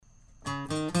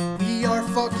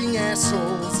fucking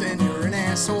assholes, and you're an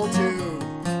asshole too.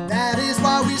 That is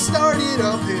why we started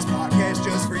up this podcast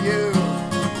just for you.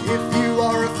 If you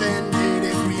are offended,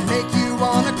 if we make you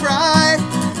wanna cry,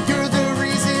 you're the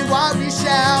reason why we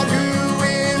shout, who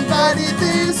invited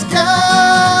this guy?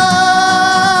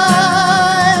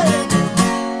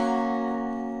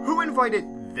 Who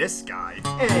invited this guy?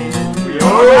 And we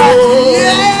are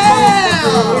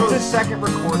yeah! It's a second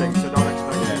recording, so don't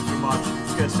expect too much. I'm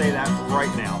just gonna say that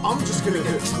right now. I'm just gonna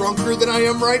get drunker than I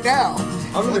am right now.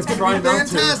 I'm gonna try not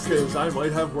to, fantastic. because I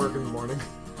might have work in the morning.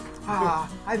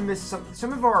 I missed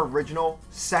some of our original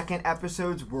second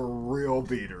episodes were real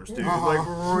beaters, dude. Like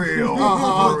real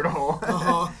brutal.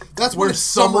 That's when it's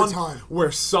summertime.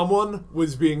 Where someone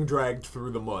was being dragged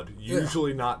through the mud.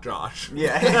 Usually not Josh.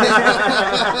 Yeah.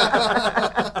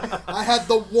 I had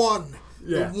the one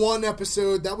Yeah.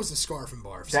 episode. That was a Scarf and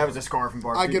Barf. That was a Scarf and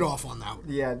Barf. I get off on that one.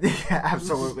 Yeah,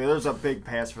 absolutely. There's a big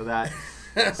pass for that.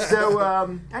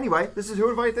 So, anyway, this is Who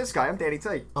Invited This Guy. I'm Danny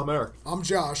Tate. I'm Eric. I'm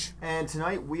Josh. And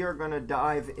tonight we are going to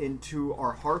dive into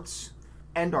our hearts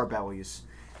and our bellies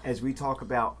as we talk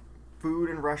about food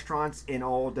and restaurants in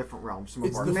all different realms. Some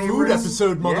It's of our the favorites. food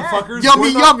episode, motherfuckers.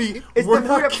 Yummy, yummy. It's We're the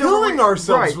not food episode killing where we-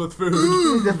 ourselves right. with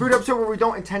food. The food episode where we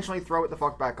don't intentionally throw it the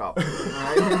fuck back up.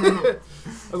 Right?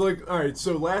 Like, all right.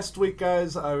 So last week,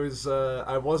 guys, I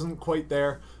wasn't quite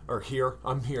there or here.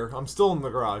 I'm here. I'm still in the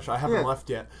garage. I haven't left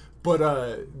yet.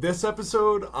 But this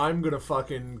episode, I'm gonna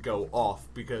fucking go off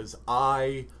because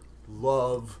I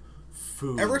love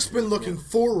food. Eric's been looking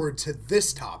forward to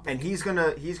this topic. And he's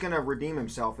gonna redeem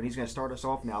himself, and he's gonna start us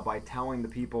off now by telling the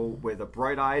people with a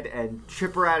bright-eyed and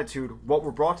chipper attitude what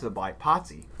we're brought to them by.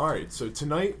 Potsy. All right. So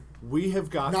tonight we have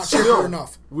got Not chipper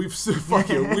enough. We've fuck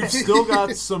you. We've still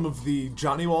got some of the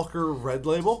Johnny Walker Red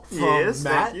Label from Yes,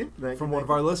 Matt, thank you, from one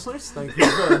of our listeners. Thank you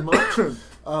very much.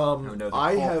 No, the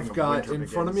I coughing have of got winter in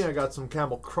front of me. begins. I got some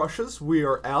Camel Crushes. We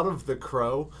are out of the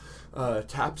Crow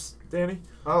taps. Danny,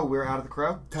 Oh, we're out of the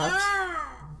crow? taps.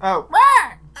 Oh.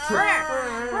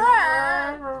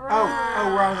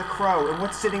 Oh, we're out of the crow. And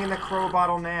what's sitting in the crow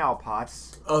bottle now,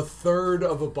 Potts? A third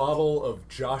of a bottle of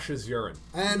Josh's urine.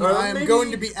 And Or I'm maybe-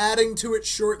 going to be adding to it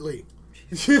shortly.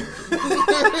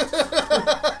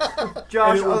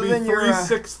 Josh, And it will other be than your...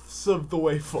 3/6 of the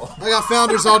way full. I got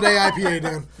Founders All Day IPA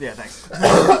down. Yeah, thanks.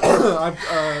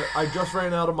 I just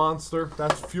ran out of Monster.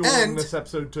 That's fueling And- this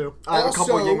episode too. I have a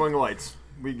couple of Also- Yingling Lights.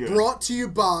 We good. Brought to you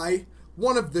by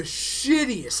one of the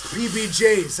shittiest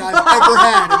PBJs I've ever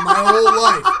had in my whole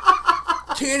life.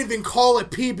 Can't even call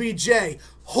it PBJ.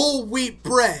 Whole wheat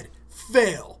bread.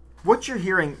 Fail. What you're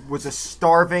hearing was a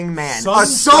starving man. Sun- A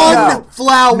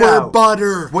Sunflower No.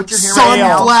 butter. What you're hearing-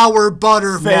 Sunflower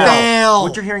butter. Fail. Fail.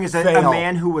 What you're hearing is a Fail.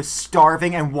 man who was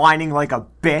starving and whining like a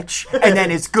bitch, and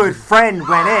then his good friend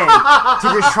went in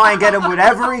to just try and get him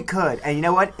whatever he could. And you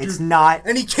know what? It's not.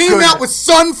 And he came good. out with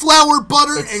sunflower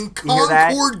butter and You hear that?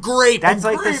 Concord grape. That's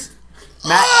like this.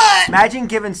 Imagine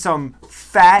giving some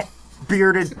fat,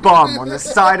 bearded bum on the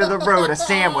side of the road a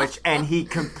sandwich, and he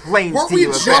complains Weren't to we you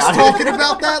just about talking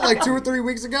about that like 2 or 3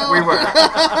 weeks ago? We were.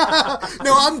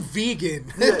 No, I'm vegan.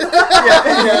 No, do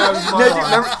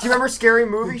you remember Scary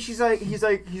Movie? He's like,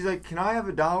 can I have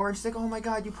 $1? And she's like, oh my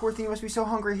god, you poor thing, you must be so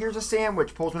hungry. Here's a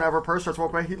sandwich. Pulls one out of her purse, starts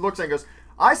walking by. He looks at it and goes,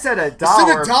 I said $1, $1,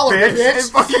 bitch. bitch.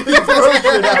 And fucking throws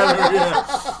it at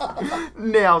her.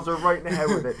 Nails her right in the head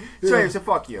with it. So anyway, so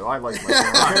fuck you. I like my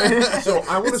sandwich. So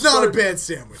I want to It's not a start. bad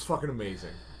sandwich. It's fucking amazing.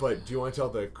 But do you want to tell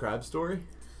the crab story?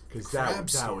 Because that Crab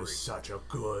story. was such a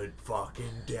good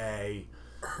fucking day.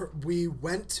 Me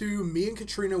and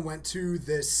Katrina went to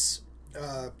this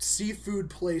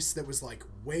seafood place that was like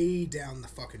way down the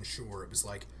fucking shore. It was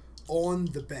like on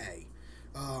the bay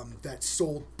that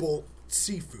sold bulk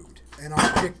seafood. And I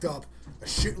picked up a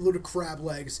shitload of crab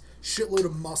legs, shitload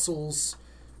of mussels.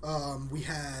 We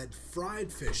had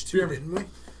fried fish too, didn't we?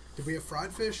 Did we have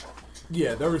fried fish?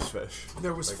 Yeah, there was fish.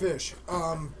 There was fish.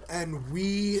 And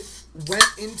we went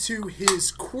into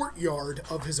his courtyard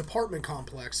of his apartment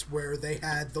complex where they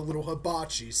had the little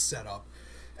hibachis set up.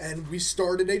 And we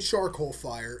started a charcoal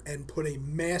fire and put a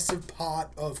massive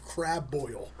pot of crab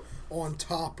boil on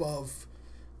top of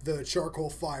the charcoal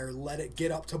fire, let it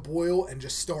get up to boil, and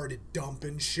just started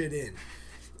dumping shit in.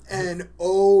 And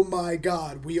oh my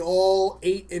god, we all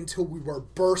ate until we were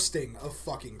bursting of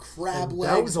fucking crab And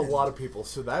legs. that was a and lot of people.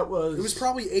 So that was... It was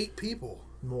probably 8 people.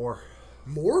 more.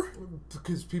 More?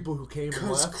 Because people who came and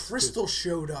Because left. Crystal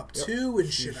showed up too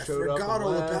and She shit. I showed up forgot and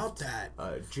all left. about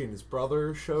that. Gina's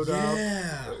brother showed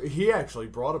Yeah. up. He actually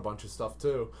brought a bunch of stuff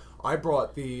too. I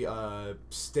brought the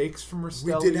steaks from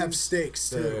Rastelli's. We did have steaks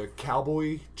the too.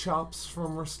 cowboy chops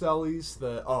from Rastelli's.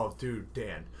 Oh, dude,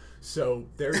 Dan. So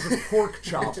there's a pork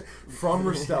chop from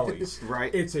Rastelli's.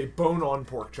 Right. It's a bone-on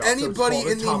pork chop. so it's Anybody called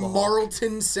a in the tomahawk.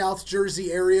 Marlton, South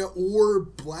Jersey area, or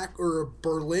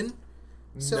Berlin,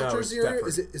 South No, Jersey it's area?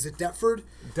 Deptford. Is it Deptford?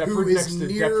 Deptford next to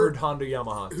Deptford Honda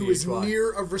Yamaha. Who is DHY.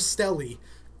 near a Rastelli?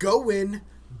 Go in,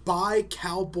 buy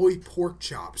cowboy pork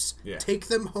chops, Yeah. take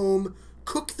them home,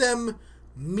 cook them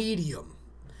medium.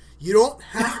 You don't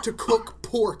have to cook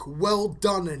pork well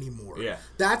done anymore. Yeah.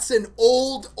 That's an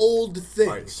old thing.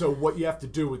 All right, so what you have to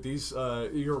do with these,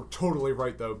 you're totally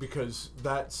right though, because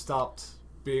that stopped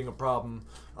being a problem.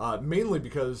 Mainly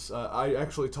because I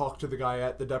actually talked to the guy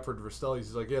at the Deptford Rastelli's.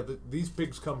 He's like, yeah, these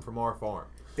pigs come from our farm.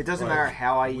 It doesn't Like, matter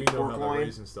how I we eat know pork how they're loin,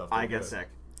 raised and stuff. I They're get good. sick.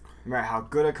 No matter how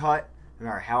good a cut, no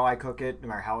matter how I cook it, no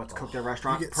matter how it's cooked at a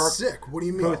restaurant. You get sick. What do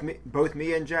you mean? Both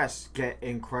me and Jess get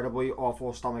incredibly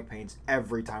awful stomach pains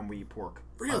every time we eat pork.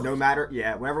 Really? No matter,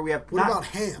 whenever we have. What about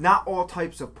ham? Not all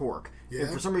types of pork. Yeah? And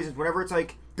for some reason, whenever it's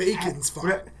like Bacon's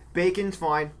fine. Bacon's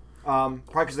fine. Probably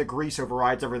because the grease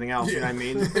overrides everything else. You know Yeah. what I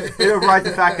mean? It overrides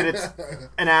the fact that it's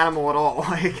an animal at all.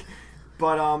 Like,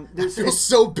 but there's I feel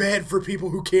so bad for people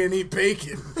who can't eat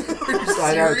bacon. Are you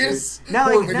I know, serious? dude. Now,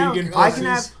 Pork like, now vegan I can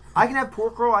pussies. have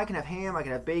pork roll, I can have ham, I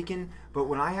can have bacon, but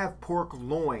when I have pork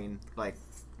loin, like,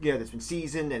 that's been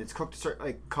seasoned and it's cooked a certain,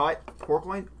 like, cut pork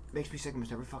loin, makes me sick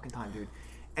almost every fucking time, dude.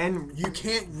 And You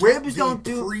can't Ribs get don't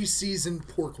the do- pre-seasoned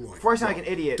pork loin. before I sound like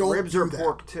an idiot, Don't ribs do are that.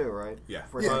 pork too, right? Yeah,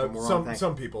 Before I sound like a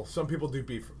moron, some people do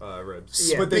beef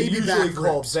ribs, Yeah. but they Baby usually back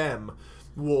call ribs. them.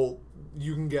 Well,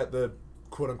 you can get the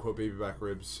quote unquote baby back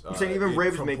ribs. I'm saying even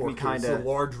ribs from make me pork, 'cause kinda- the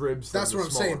large ribs. That's than what the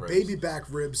I'm smaller saying. ribs. Baby back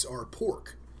ribs are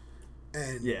pork,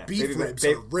 and Yeah, beef baby back- ribs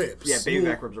ba- are ribs. Yeah, baby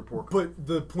back ribs are pork. But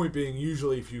the point being,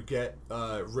 usually if you get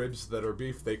ribs that are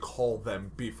beef, they call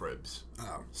them beef ribs.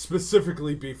 Oh.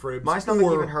 Specifically beef ribs. My stomach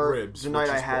or even hurt ribs, the night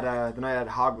which I is had pork. the night I had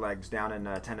hog legs down in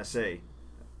Tennessee.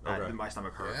 Okay. My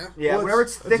stomach hurt. Yeah? Yeah, Well, whenever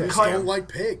it's that's thick I just cut, don't like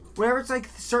pig. whenever it's like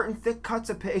certain thick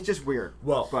cuts of pig, it's just weird.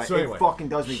 Well, but so anyway, it fucking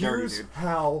does me dirty, here's dude.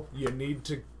 how you need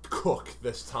to cook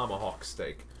this tomahawk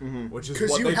steak, which is Because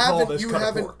what you they call haven't this you cut of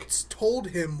haven't pork. told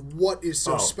him what is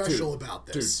so Oh, special dude, about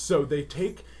Dude, this. so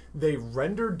they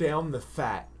render down the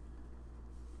fat.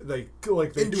 They Into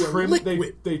a trim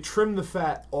liquid. they trim the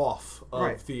fat off of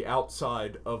Right. the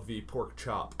outside of the pork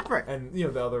chop, Right. and the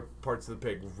other parts of the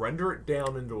pig. Render it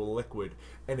down into a liquid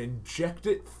and inject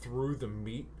it through the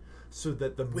meat so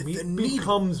that the With meat the needle.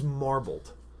 becomes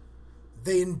marbled.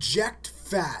 They inject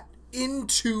fat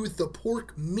into the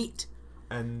pork meat.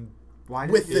 And Why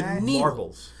with did the that? needle.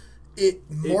 marbles. It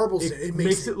marbles it. It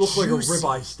makes it look like a juicy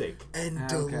ribeye steak. and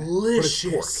Okay.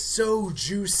 delicious. pork. So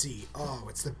juicy. Oh,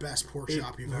 it's the best pork It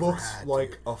chop you've ever looks had.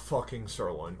 like a fucking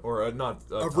sirloin, or not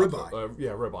a ribeye.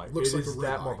 Yeah, ribeye. Looks It like is a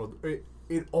that ribeye. marbled.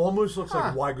 It almost looks like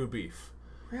Huh. Wagyu beef,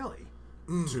 Really?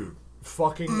 dude.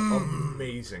 Fucking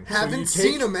amazing. So Haven't you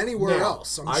seen take- them anywhere now,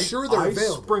 else. I'm sure they're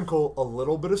available. I sprinkle a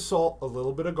little bit of salt, a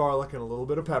little bit of garlic, and a little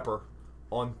bit of pepper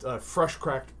on fresh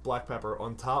cracked black pepper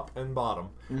on top and bottom,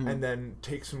 and then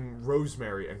take some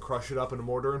rosemary and crush it up in a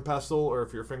mortar and pestle, or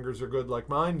if your fingers are good like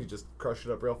mine, you just crush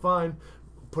it up real fine,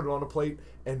 put it on a plate,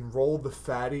 and roll the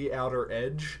fatty outer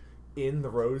edge in the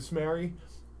rosemary.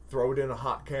 Throw it in a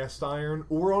hot cast iron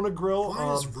or on a grill.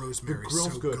 Why is The rosemary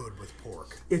grill's so good with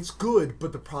pork? It's good,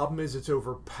 but the problem is it's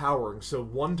overpowering. So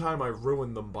one time I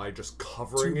ruined them by just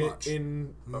covering Too it much.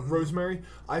 in rosemary.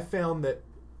 I found that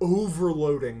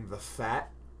overloading the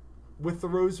fat with the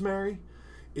rosemary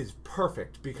is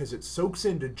perfect because it soaks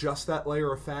into just that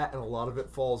layer of fat and a lot of it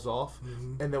falls off.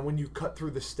 And then when you cut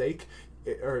through the steak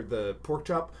or the pork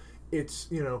chop, it's,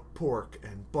 pork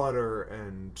and butter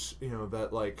and,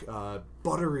 that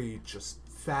buttery just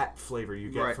fat flavor you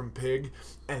get Right. from pig,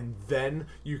 and then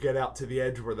you get out to the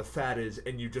edge where the fat is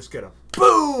and you just get a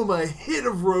boom, a hit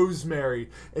of rosemary.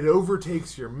 It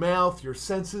overtakes your mouth, your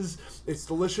senses. It's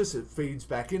delicious. It fades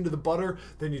back into the butter.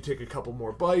 Then you take a couple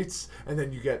more bites and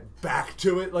then you get back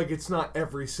to it. Like, it's not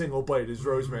every single bite is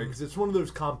rosemary because it's one of those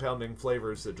compounding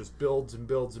flavors that just builds and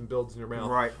builds and builds in your mouth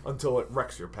Right. until it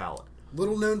wrecks your palate.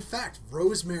 Little known fact: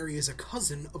 rosemary is a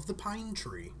cousin of the pine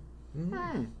tree.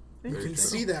 You can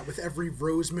see that with every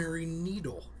rosemary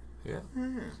needle. Yeah.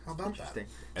 How about that? Interesting.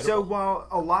 So while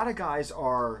a lot of guys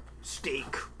are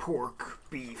steak, pork,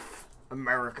 beef,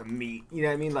 America meat, you know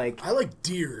what I mean? Like, I like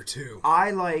deer too.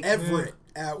 I like Everett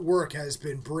at work has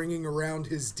been bringing around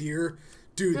his deer.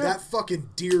 Dude, that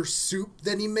fucking deer soup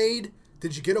that he made.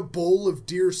 Did you get a bowl of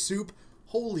deer soup?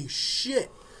 Holy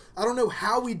shit. I don't know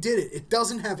how he did it. It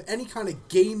doesn't have any kind of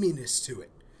gaminess to it.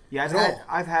 Yeah, At all.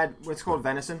 I've had what's called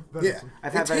venison. Yeah.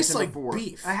 I've had It tastes venison like before.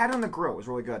 beef. I had it on the grill. It was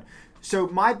really good. So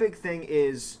my big thing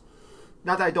is,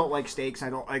 not that I don't like steaks. I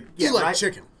don't like. You but like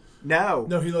chicken. No.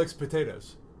 No, he likes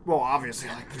potatoes. Well, obviously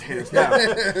I like potatoes. No. He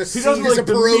doesn't He's like a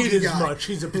the pierogi meat as guy. much.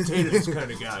 He's a potatoes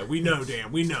kind of guy. We know,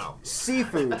 Dan. We know.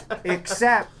 Seafood,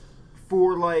 except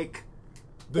for like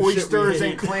The shit we oysters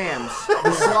and hate. clams.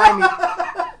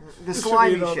 The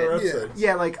slimy on their shit. episodes.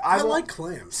 Yeah, like I want- like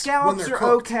clams. when Scallops they're are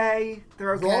cooked. okay.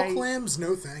 They're okay. Raw clams,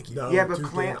 no thank you. No, Yeah, but dude,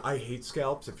 clam- Dan, I hate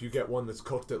scallops. If you get one that's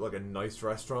cooked at like a nice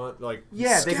restaurant, like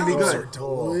Yeah, they can be Scallops good. are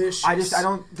delicious. I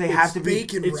don't. They have to be.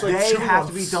 bacon it's wrapped. like They chewing have on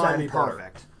to be done fatty butter.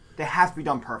 perfect. They have to be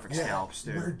done perfect. Yeah. Scallops,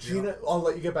 dude. Where Gina, I'll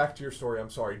let you get back to your story.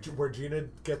 I'm sorry. Where Gina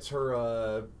gets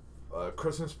her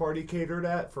Christmas party catered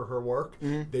at for her work,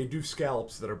 they do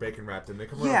scallops that are bacon wrapped and they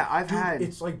come. Yeah, around. I've Dude, had-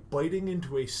 It's like biting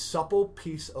into a supple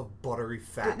piece of buttery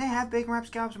fat. Didn't they have bacon wrapped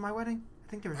scallops at my wedding? I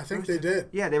think they were. I think supposed they to. did.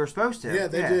 Yeah, they were supposed to. Yeah,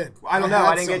 they did. I don't I know.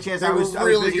 had I didn't get a some. chance. They I was were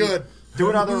really busy good.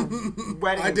 doing other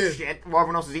wedding I did. shit while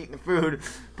everyone else was eating the food.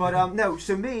 But no,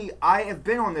 so me, I have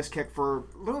been on this kick for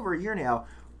a little over a year now.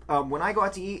 When I go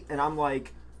out to eat and I'm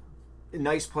like, a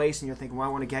nice place and you're thinking, well,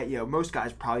 I want to get, most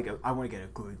guys probably go, I want to get a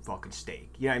good fucking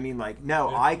steak. You know what I mean? Like, no,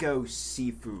 I go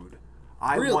seafood.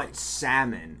 I Really? want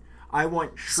salmon. I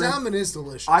want shrimp. Salmon is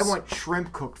delicious. I want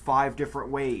shrimp cooked 5 different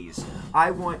ways.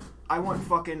 I want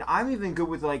fucking, I'm even good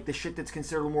with like the shit that's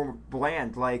considered a little more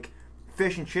bland, like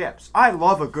fish and chips. I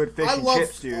love a good fish and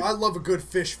chips, dude. I love a good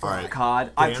fish fry.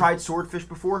 Cod. I've tried swordfish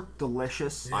before.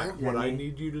 Delicious. Yeah. You know What what I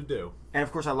need you to do. And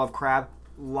of course, I love crab.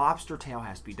 Lobster tail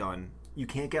has to be done. You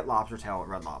can't get lobster tail at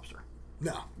Red Lobster.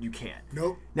 No. You can't.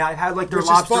 Nope. Now I've had like their Which is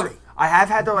lobster. funny. I have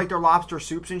had their lobster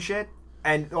soups and shit,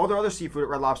 and all their other seafood at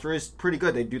Red Lobster is pretty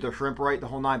good. They do their shrimp right, the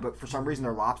whole nine. But for some reason,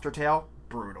 their lobster tail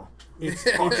brutal. It's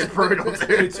Brutal, dude.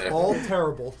 it's all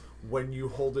terrible when you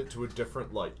hold it to a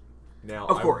different light. Now,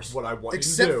 Of course. what I want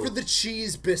Except you to do. for the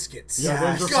cheese biscuits.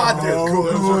 Yeah, those are God, so they're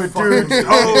good. Those are dude. fucking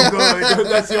So good.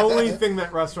 That's the only thing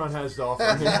that restaurant has to offer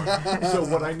anymore. So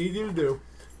what I need you to do,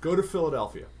 go to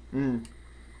Philadelphia. In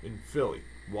Philly.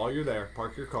 While you're there,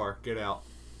 park your car, get out.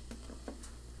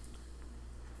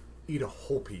 Eat a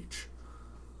whole peach.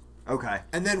 Okay.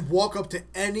 And then walk up to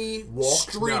any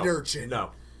street urchin.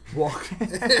 No. Walk.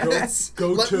 Yes. Go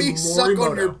Let to me suck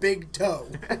on your Morimoto. big toe.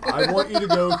 I want you to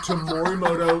go to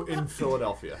Morimoto in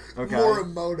Philadelphia. Okay.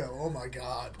 Morimoto. Oh my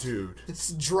god. Dude.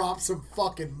 Let's drop some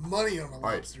fucking money on a All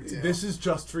right, lobster tail. this is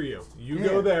just for you. You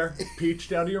go there,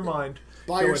 peach out of your mind.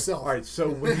 By go in. yourself. All right, so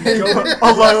when you go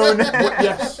Alone.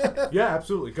 yes, yeah,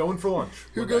 absolutely. Going for lunch.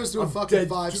 Who one goes day. to a I'm fucking dead-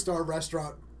 5-star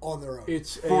restaurant on their own?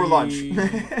 It's For a, lunch.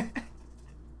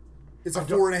 It's a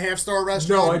 4.5-star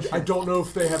restaurant. No, I don't know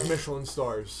if they have Michelin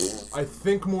stars. I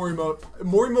think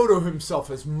Morimoto himself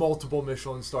has multiple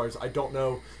Michelin stars. I don't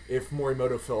know if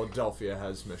Morimoto Philadelphia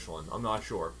has Michelin. I'm not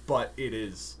sure, but it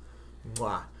is.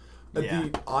 Mwah. Yeah.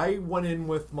 I went in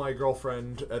with my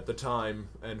girlfriend at the time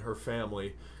and her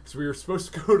family because we were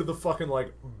supposed to go to the fucking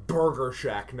like Burger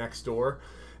Shack next door,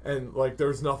 and like there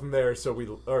was nothing there, so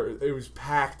it was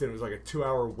packed and it was like a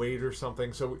 2-hour wait or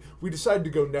something. So we decided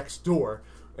to go next door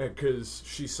because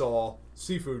she saw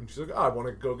seafood and she's like, I want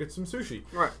to go get some sushi.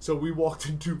 Right. So we walked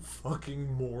into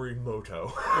fucking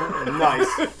Morimoto,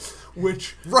 Nice.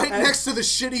 which right next to the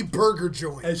shitty burger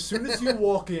joint. as soon as you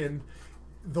walk in,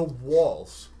 the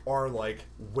walls are like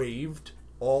waved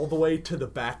all the way to the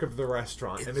back of the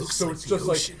restaurant, and looks so like it's the just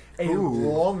ocean. like a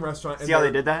long restaurant. And See how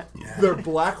they did that? They're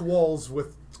black walls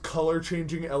with color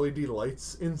changing LED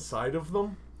lights inside of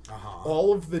them.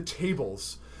 All of the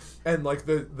tables. And like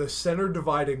the center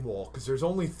dividing wall, because there's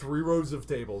only 3 rows of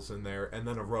tables in there, and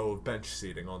then a row of bench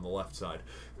seating on the left side.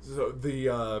 So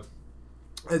the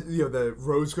the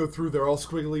rows go through. They're all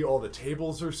squiggly. All the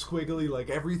tables are squiggly. Like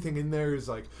everything in there is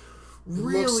like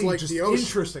really like just the ocean.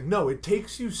 interesting. No, it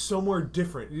takes you somewhere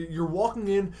different. You're walking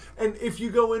in, and if you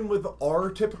go in with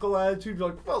our typical attitude, you're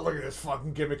like, "Well, look at this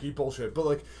fucking gimmicky bullshit." But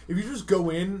like, if you just go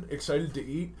in excited to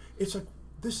eat, it's like,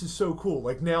 this is so cool.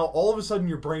 Like now, all of a sudden,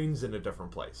 your brain's in a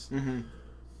different place.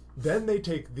 Then they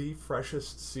take the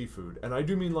freshest seafood, and I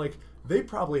do mean like they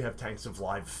probably have tanks of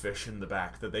live fish in the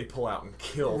back that they pull out and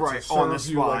kill Right, to serve on the you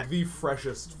spot. like the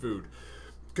freshest food.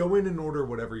 Go in and order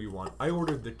whatever you want. I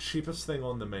ordered the cheapest thing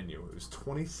on the menu. It was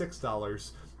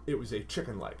 $26. It was a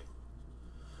chicken leg,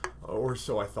 or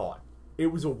so I thought. It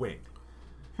was a wing.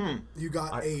 You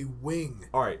got a wing.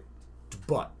 All right,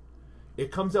 but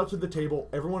it comes out to the table.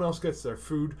 Everyone else gets their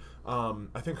food.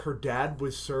 I think her dad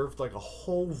was served like a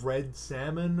whole red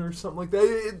salmon or something like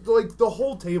that. Like the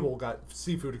whole table got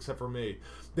seafood except for me.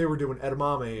 They were doing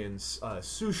edamame and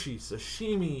sushi,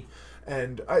 sashimi,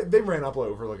 and they ran up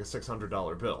over like a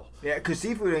 $600 bill. Yeah, because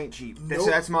seafood ain't cheap. Nope. So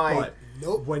that's my. But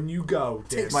Nope. when you go,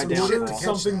 Dan, Takes My some downfall. shit order to catch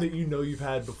something that. that you know you've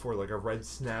had before, like a red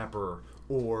snapper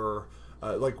or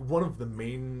like one of the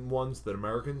main ones that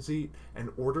Americans eat,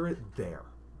 and order it there.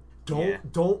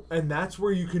 Don't, and that's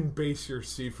where you can base your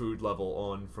seafood level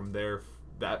on from there,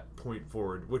 that point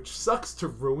forward, which sucks to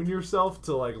ruin yourself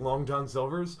to like Long John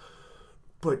Silver's,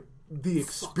 but the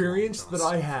experience that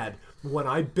I had when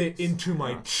I bit into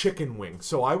my chicken wing.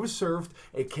 So I was served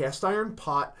a cast iron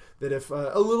pot that if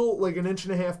a little, like an inch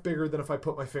and a half bigger than if I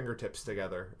put my fingertips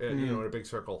together, you know, in a big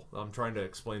circle. I'm trying to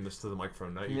explain this to the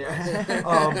microphone, not you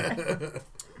guys.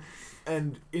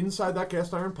 And inside that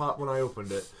cast iron pot, when I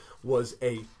opened it, was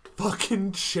a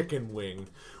fucking chicken wing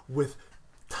with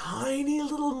tiny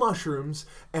little mushrooms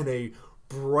and a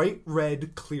bright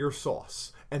red clear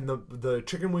sauce. And the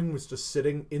chicken wing was just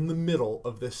sitting in the middle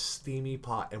of this steamy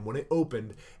pot. And when it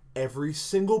opened, every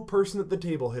single person at the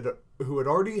table who had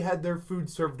already had their food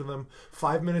served to them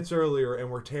 5 minutes earlier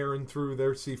and were tearing through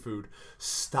their seafood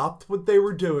stopped what they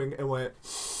were doing and went,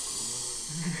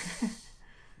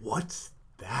 "What's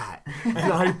that?"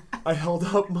 And I held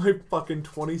up my fucking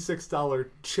 $26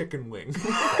 chicken wing. And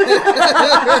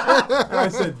I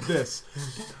said this.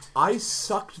 I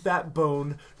sucked that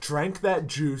bone, drank that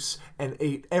juice, and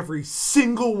ate every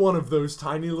single one of those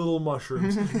tiny little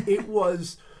mushrooms. It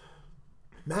was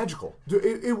magical.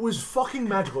 It was fucking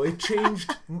magical. It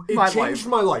changed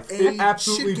my life. It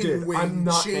absolutely did. I'm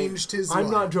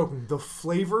not joking. The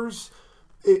flavors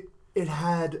it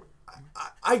had,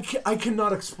 I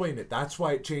cannot explain it. That's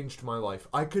why it changed my life.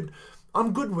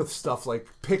 I'm good with stuff like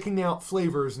picking out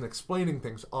flavors and explaining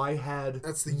things.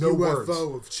 That's the no UFO words.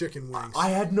 of chicken wings.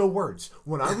 I had no words.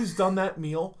 When I was done that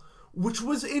meal, which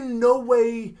was in no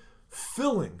way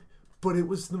filling, but it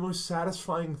was the most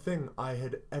satisfying thing I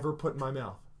had ever put in my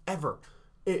mouth. Ever.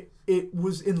 It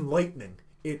was enlightening.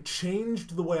 It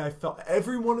changed the way I felt.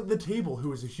 Everyone at the table who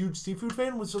was a huge seafood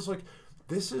fan was just like,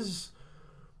 this is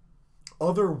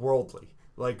otherworldly.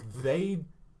 Like, they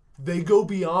go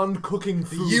beyond cooking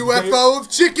food. The UFO of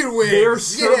chicken wings. They're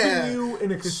serving you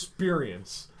an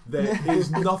experience that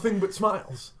is nothing but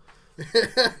smiles.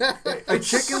 A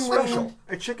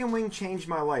chicken wing changed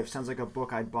my life. Sounds like a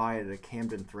book I'd buy at a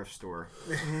Camden thrift store.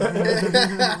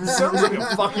 Sounds like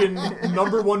a fucking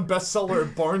 #1 bestseller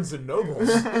at Barnes and Noble.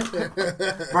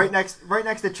 Right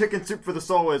next to Chicken Soup for the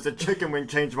Soul is A Chicken Wing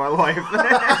Changed My Life.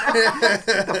 What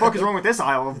the fuck is wrong with this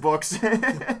aisle of books?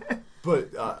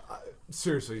 But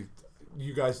seriously,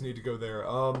 you guys need to go there.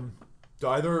 Do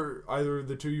either of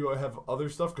the two you have other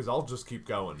stuff? Because I'll just keep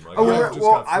going. Like,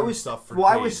 I was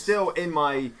still in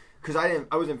my, because I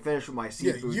wasn't finished with my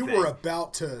seafood. Yeah, you thing. were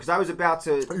about to. Because I was about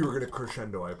to. You were going to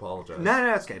crescendo. I apologize. No,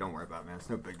 that's okay. Don't worry about it, man.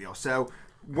 It's no big deal. So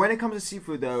when it comes to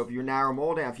seafood, though, if you narrow them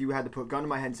all down, if you had to put a gun to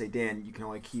my head and say, Dan, you can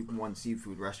only keep one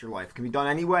seafood the rest of your life. It can be done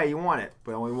any way you want it,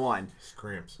 but only one.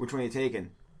 Scramps. Which one are you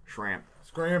taking? Shrimp.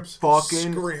 Scramps.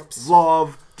 Fucking Scrimps.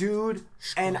 love, dude.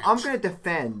 Scrimps. And I'm going to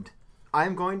defend.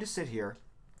 I'm going to sit here.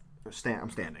 I'm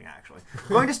standing, actually. I'm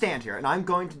going to stand here, and I'm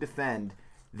going to defend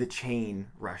the chain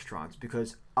restaurants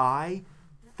because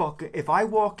if I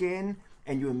walk in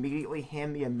and you immediately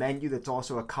hand me a menu that's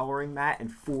also a coloring mat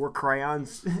and 4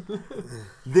 crayons,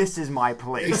 this is my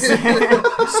place.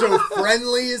 So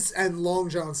Friendly's and Long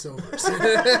John Silver's.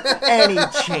 Any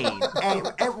chain. And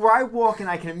where I walk in,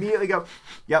 I can immediately go,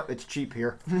 yep, it's cheap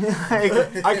here.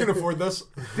 I can afford this.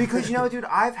 Because, dude,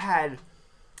 I've had...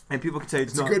 And people can say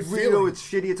it's not a good real, feeling. it's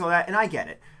shitty, it's all that, and I get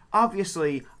it.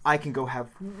 Obviously, I can go have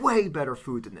way better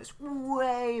food than this.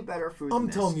 Way better food than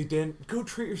this. I'm telling you, Dan, go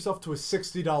treat yourself to a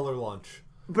 $60 lunch.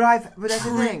 But that's the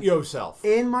thing. Treat yourself.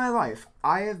 In my life,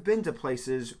 I have been to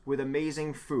places with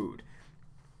amazing food.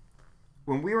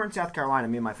 When we were in South Carolina,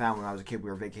 me and my family, when I was a kid, we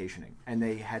were vacationing. And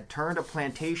they had turned a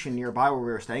plantation nearby where we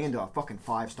were staying into a fucking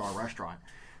 5-star restaurant.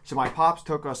 So my pops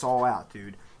took us all out,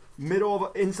 dude.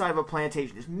 Inside of a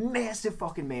plantation, this massive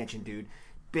fucking mansion, dude.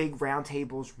 Big round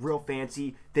tables, real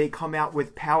fancy. They come out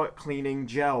with palate cleaning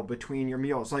gel between your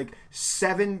meals. Like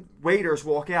 7 waiters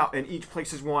walk out, and each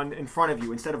places one in front of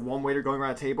you. Instead of one waiter going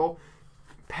around a table,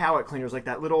 palate cleaners like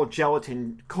that little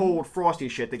gelatin, cold, frosty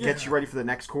shit that gets you ready for the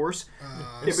next course.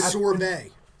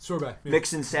 Sorbet. Sorbet. Yeah.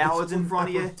 Mixing salads in front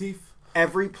of you. Aperitif.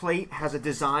 Every plate has a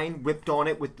design whipped on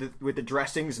it with the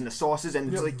dressings and the sauces,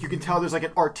 and it's like you can tell there's like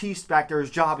an artiste back there. His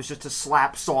job is just to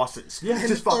slap sauces. Yeah,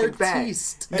 just fucking bang.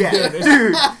 Yeah,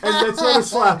 dude. And it's not a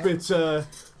slap. It's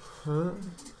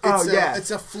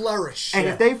It's a flourish. And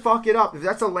if they fuck it up, if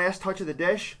that's the last touch of the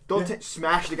dish, they'll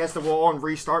smash it against the wall and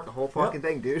restart the whole fucking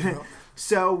thing, dude. Yep.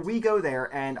 So we go there,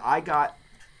 and I got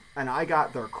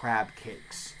their crab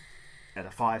cakes at a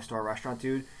 5-star restaurant,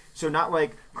 dude. So not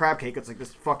like crab cake, it's like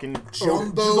this fucking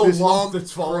jumbo lump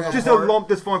that's falling apart. Just a lump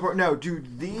that's falling apart. No,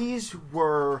 dude, these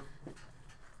were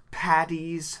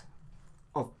patties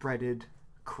of breaded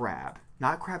crab.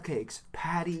 not crab cakes,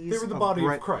 patties. They were the of body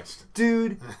bread. of Christ.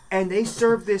 Dude, and they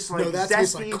serve this like No, that zesty.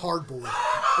 tastes like cardboard.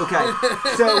 Okay,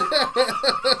 so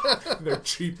They're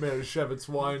cheap Manischewitz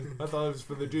wine. I thought it was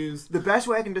for the Jews. the best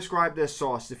way I can describe this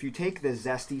sauce is if you take the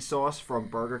zesty sauce from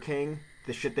Burger King,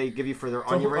 the shit they give you for their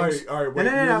onion rings. All right, wait,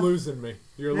 No. you're losing me.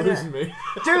 You're losing me.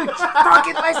 Dude,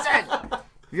 fucking listen! Have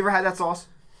you ever had that sauce?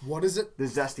 What is it? The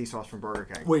zesty sauce from Burger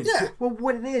King. Wait, Yeah. Well,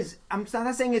 what it is, I'm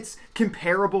not saying it's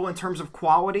comparable in terms of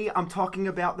quality. I'm talking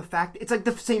about the fact it's like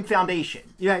the same foundation.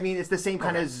 You know what I mean? It's the same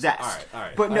kind of zest. all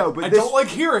right. But I don't like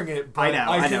hearing it, but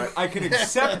I know. I can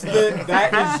accept that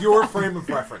that is your frame of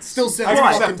reference. Still sounds I can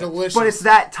fucking accept it. delicious. But it's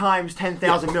that times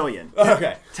 10,000 million.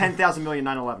 Okay. 10,000 million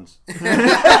 9/11s.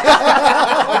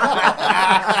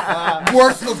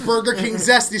 worth of Burger King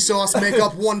zesty sauce make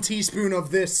up 1 teaspoon of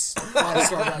this.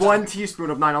 1 teaspoon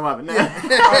of 9/11.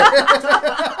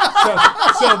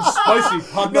 Sounds spicy.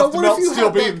 Hot No, enough to what melt if you steel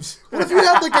had like, beams. what if you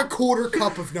had like a quarter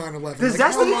cup of 9/11? Does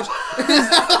Like, how zesty- much?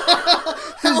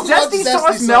 Does zesty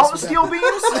sauce melt steel beams?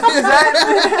 Is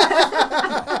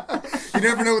that, You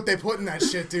never know what they put in that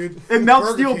shit, dude. it melts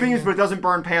Burger steel King, beams, man. but it doesn't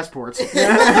burn passports. And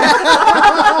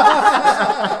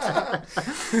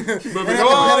Moving at the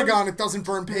on. Pentagon, it doesn't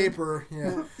burn paper.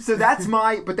 Yeah. So that's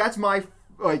my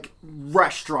like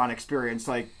restaurant experience,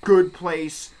 like good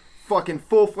place, fucking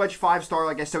full-fledged 5-star,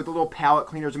 like I said, with the little palate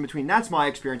cleaners in between. That's my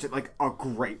experience at like a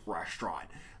great restaurant.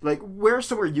 Like, where's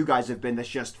somewhere you guys have been that's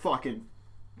just fucking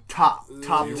top You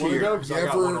wanna tier go? 'Cause You I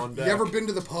got one ever, on you deck. ever been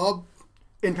to the pub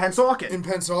in Pennsauken? in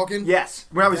Pennsauken? Yes,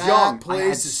 when I was That young, I had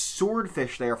place-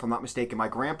 swordfish there. If I'm not mistaken, my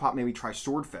grandpa made me try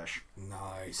swordfish.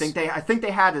 Nice. I think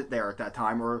they had it there at that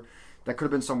time, or that could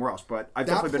have been somewhere else. But I've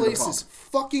That definitely been to the place pub. is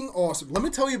fucking awesome. Let me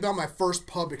tell you about my first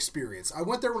pub experience. I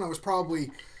went there when I was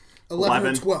probably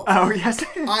 11 or 12. Oh yes.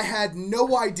 I had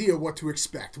no idea what to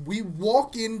expect. We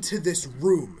walk into this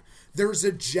room. There's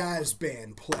a jazz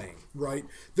band playing, right?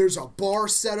 There's a bar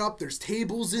set up. There's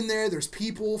tables in there. There's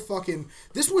people fucking...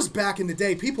 This was back in the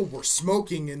day. People were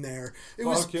smoking in there. It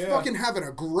was Fuck yeah. fucking having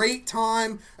a great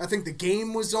time. I think the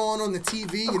game was on the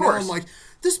TV. You know, course. I'm like,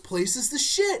 this place is the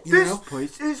shit, you This know?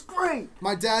 place is great.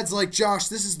 My dad's like, Josh,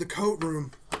 this is the coat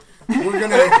room. We're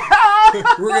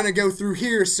gonna go through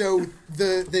here. So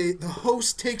the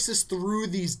host takes us through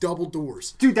these double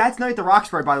doors. Dude, that's Night at the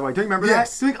Roxbury, by the way. Do you remember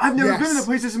Yes. that? Like, I've never Yes. been in the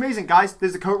place. It's amazing. Guys,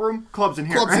 there's a coat room. Clubs in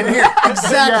here. Clubs in here.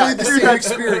 Exactly Yeah, the dude, same that's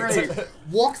experience. great.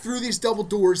 Walk through these double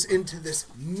doors into this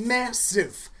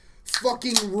massive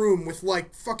fucking room with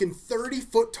like fucking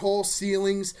 30-foot tall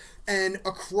ceilings, and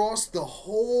across the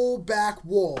whole back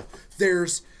wall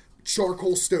there's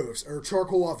charcoal stoves or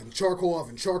charcoal oven, charcoal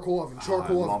oven, charcoal oven,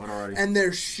 charcoal love oven. it already. And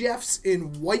there's chefs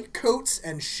in white coats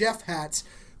and chef hats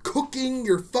cooking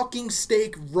your fucking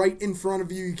steak right in front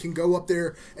of you. You can go up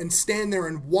there and stand there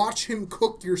and watch him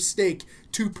cook your steak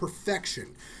to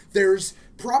perfection. There's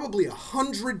probably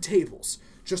 100 tables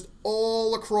just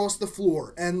all across the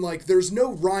floor, and like there's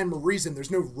no rhyme or reason.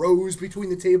 There's no rows between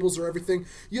the tables or everything.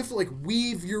 You have to like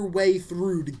weave your way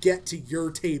through to get to your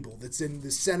table that's in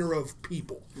the center of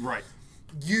people. Right.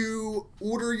 You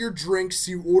order your drinks,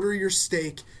 you order your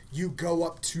steak, you go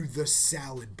up to the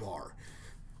salad bar.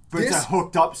 But it's a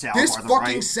hooked up salad This bar, though,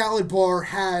 fucking right? salad bar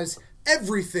has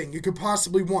everything you could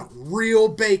possibly want. Real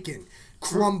bacon,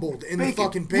 crumbled in the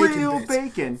fucking bacon Real bits.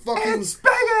 bacon. Fucking It's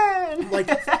bacon!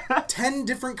 like 10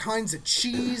 different kinds of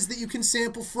cheese that you can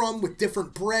sample from with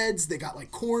different breads. They got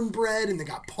like cornbread, and they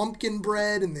got pumpkin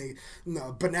bread, and the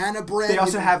banana bread. They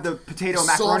also with have the potato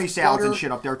soft macaroni salads butter. and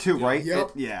shit up there too, right?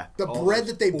 Yep. Yeah. The All bread those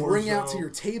that they bring out orzo. to your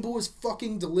table is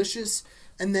fucking delicious.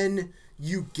 And then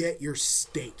you get your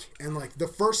steak. And like the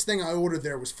first thing I ordered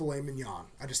there was filet mignon.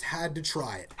 I just had to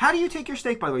try it. How do you take your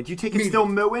steak, by the way? Do you take it Medium. still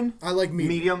mooing? I like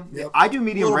medium. Medium? Yep. I do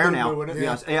medium Little rare bit of now. moo in it.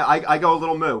 Yes. Yeah, I go a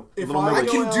little moo. If little I moo. I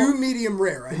go can out- do medium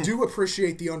rare. I do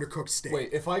appreciate the undercooked steak. Wait,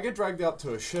 if I get dragged out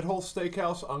to a shithole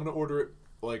steakhouse, I'm gonna order it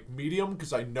like medium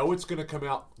because I know it's gonna come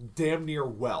out damn near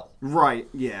well. Right,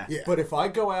 yeah. Yeah. But if I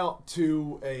go out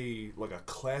to a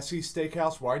classy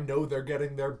steakhouse where I know they're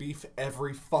getting their beef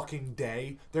every fucking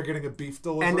day, they're getting a beef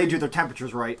delivery, And they do their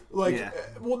temperatures right. like, yeah.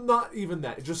 well, not even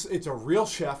that. It's a real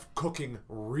chef cooking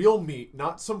real meat,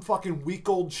 not some fucking week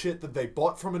old shit that they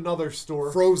bought from another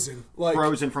store. Frozen. Like,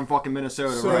 Frozen from fucking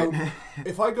Minnesota, so right?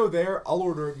 if I go there, I'll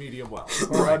order it medium well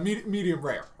or medium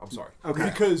rare. I'm sorry, Okay.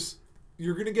 because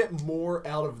you're gonna get more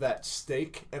out of that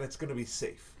steak, and it's gonna be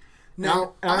safe.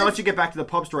 Now, And I'm gonna let you get back to the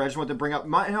pub story. I just want to bring up. You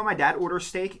know, how my dad orders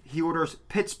steak. He orders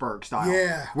Pittsburgh style.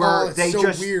 Yeah. where Oh, it's they so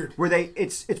just weird. where they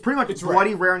it's pretty much It's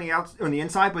bloody rare on the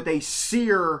inside, but they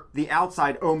sear the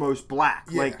outside almost black.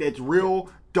 Yeah. Like it's real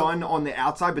done on the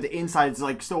outside, but the inside is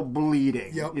like still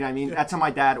bleeding. Yep. You know what I mean? That's how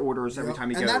my dad orders every time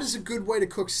he goes. And that is a good way to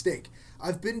cook steak.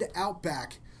 I've been to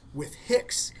Outback with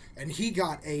Hicks, and he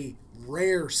got a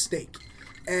rare steak.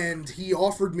 And he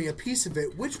offered me a piece of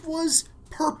it, which was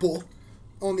purple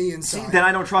on the inside. Then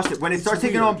I don't trust it. When it starts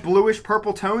taking on bluish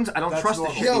purple tones, I don't trust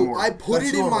normal. it anymore. I put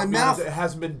it in my mouth. It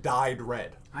hasn't been dyed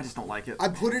red. I just don't like it. I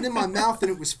put it in my mouth,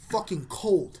 and it was fucking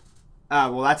cold.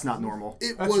 Well, that's not normal.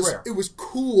 It That's was rare. It was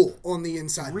cool on the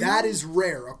inside. Really? That is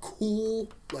rare. A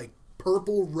cool, like,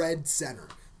 purple red center.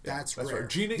 That's rare. right.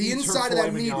 Gina The eats her inside of that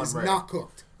filet meat mignon is rare. not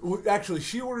cooked. Well, actually,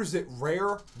 she orders it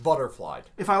rare, butterflied.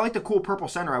 If I liked a cool purple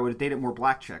center, I would have dated more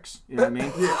black chicks. You know what I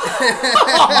mean?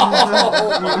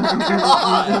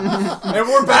 And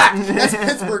we're back. That's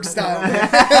Pittsburgh style. Man.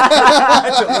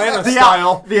 That's Atlanta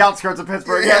style. The outskirts of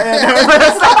Pittsburgh.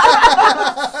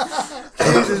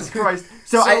 Jesus Christ.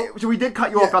 So we did cut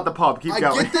you off at the pub. Keep I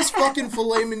going. get this fucking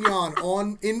filet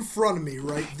mignon in front of me,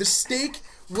 right? The steak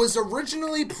was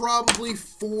originally probably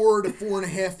 4 to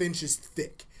 4.5 inches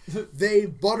thick. They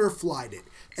butterflied it,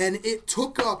 and it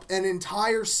took up an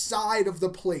entire side of the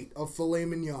plate of filet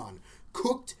mignon,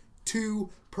 cooked to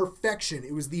perfection.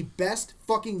 It was the best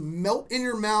fucking melt in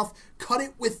your mouth, cut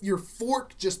it with your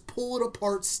fork, just pull it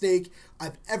apart steak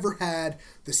I've ever had.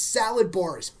 The salad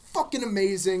bar is fucking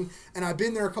amazing, and I've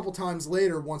been there a couple times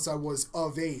later once I was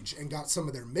of age and got some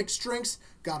of their mixed drinks,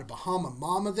 got a Bahama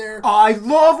Mama there. I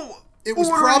love It was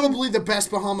ordering probably the best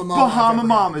Bahama Mama. Bahama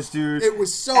Mamas, dude. It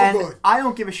was so and good. I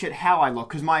don't give a shit how I look,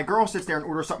 because my girl sits there and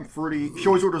orders something fruity. She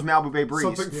always orders Malibu Bay Breeze.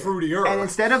 Something fruitier. And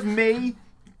instead of me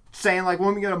saying, like, well,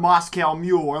 let me get a Moscow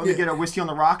Mule or let me get a whiskey on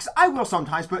the rocks, I will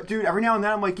sometimes. But, dude, every now and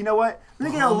then I'm like, you know what?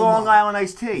 Let me get a Bahama Long Mama. Island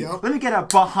iced tea. Yep. Let me get a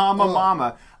Bahama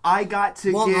Mama. I got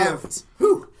to Long Island.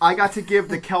 Whew. I got to give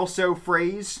the Kelso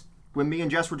phrase when me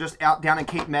and Jess were just out down in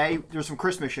Cape May. There's some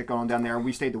Christmas shit going on down there, and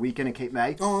we stayed the weekend in Cape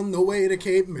May. On the way to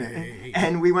Cape May.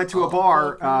 And we went to a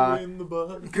bar. In the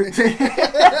butt.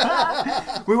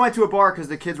 We went to a bar because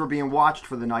the kids were being watched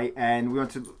for the night, and we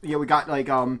went to we got like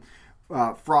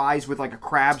fries with like a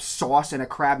crab sauce and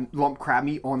a lump crab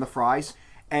meat on the fries,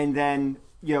 and then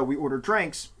we ordered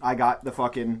drinks. I got the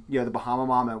fucking the Bahama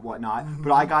Mama and whatnot,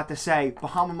 but I got to say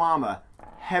Bahama Mama.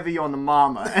 Heavy on the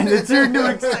mama, and the dude knew,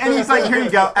 and he's like, "Here you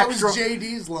go, That extra." was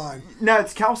JD's line. No,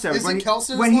 it's Kelso. Is it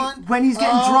Kelso's line? When he's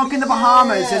getting drunk in the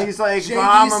Bahamas, and he's like, JD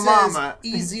 "Bahama says, Mama,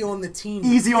 easy on the teeny."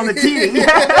 easy on the teeny."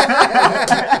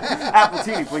 Apple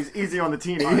teeny, please. Easy on the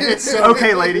teeny.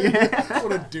 Okay, lady.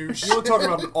 What a douche. You want to talk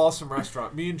about an awesome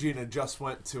restaurant? Me and Gina just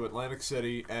went to Atlantic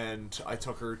City, and I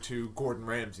took her to Gordon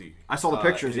Ramsay. I saw the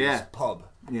pictures. his pub.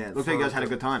 Yeah, it looks like you guys had a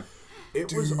good time.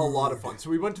 It was a lot of fun. So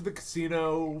we went to the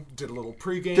casino, did a little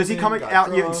pregame. Does he come out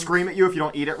and scream at you if you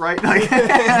don't eat it right? Like,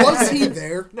 Was he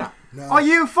there? No. oh,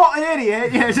 you fucking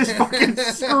idiot! Yeah, just fucking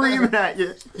screaming at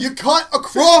you. You cut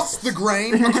across the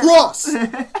grain. Across.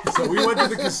 So we went to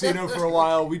the casino for a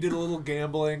while. We did a little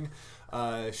gambling.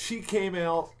 She came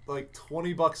out like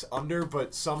 $20 under,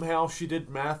 but somehow she did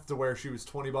math to where she was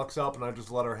 $20 up, and I just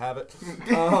let her have it.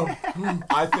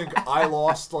 I think I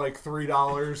lost like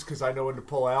 $3 because I know when to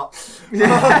pull out.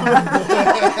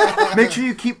 Make sure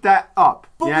you keep that up.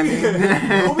 But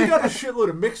Yeah, we got a shitload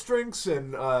of mixed drinks,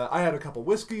 and I had a couple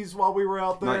whiskeys while we were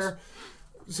out there.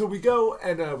 Nice. So we go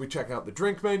and we check out the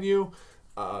drink menu.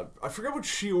 I forget what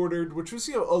she ordered, which was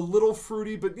a little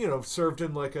fruity, but served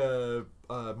in like a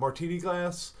martini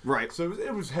glass. Right. So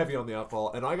it was heavy on the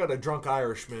alcohol, and I got a Drunk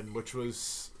Irishman, which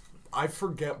was I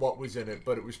forget what was in it,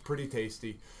 but it was pretty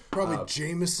tasty. Probably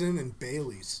Jameson and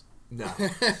Bailey's. No,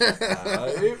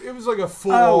 it was like a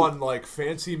full-on like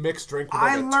fancy mixed drink with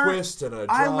like a twist and a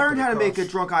drop. I learned and how to make a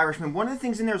crush. Drunk Irishman. One of the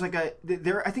things in there is like I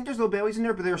think there's little Baileys in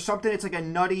there, but there's something. It's like a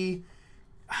nutty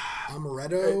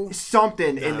Amaretto.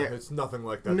 something in No, there. it's nothing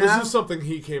like that. No? This is something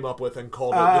he came up with and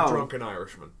called it the Drunken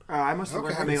Irishman. I must have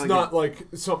learned how to make It's like not like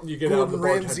something you get out of the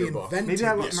Gordon Ramsay bartender book. invented maybe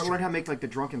I this learned how to make like the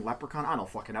Drunken Leprechaun. I don't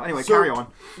fucking know. Anyway, So, carry on.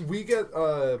 We get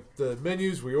the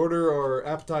menus. We order our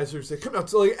appetizers. They come out.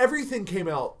 So like everything came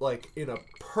out like in a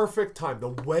perfect time, the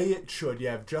way it should. You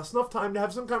have just enough time to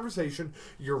have some conversation.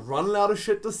 You're running out of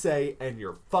shit to say, and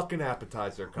your fucking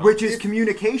appetizer comes. Which is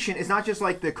communication. It's not just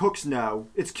like the cooks know.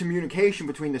 It's communication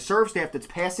between the serve staff that's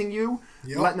passing you,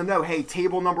 letting them know, hey,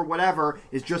 table number whatever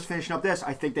is just finishing up this.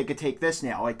 I think they could take this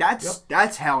now. Like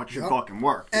that's how it should fucking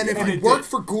work. And if And you it work did.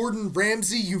 for Gordon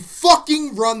Ramsay, you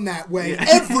fucking run that way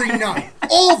every night,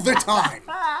 all the time.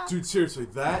 Dude, seriously,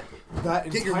 that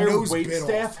Get your entire nose wait bit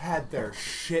staff off. had their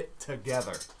shit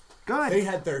together. Good. They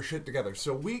had their shit together.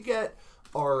 So we get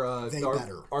our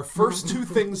better. our first two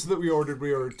things that we ordered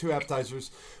 2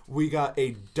 appetizers. We got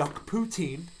a duck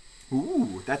poutine,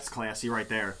 Ooh, that's classy right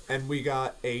there. And we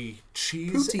got a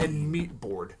cheese Poutine. and meat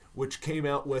board, which came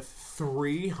out with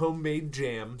 3 homemade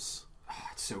jams. Oh,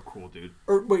 it's so cool, dude.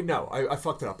 Or wait, no, I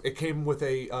fucked it up. It came with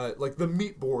a like the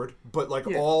meat board, but like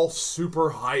all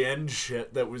super high end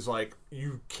shit that was like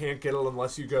you can't get it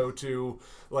unless you go to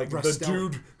like the Rastelli.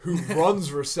 dude who runs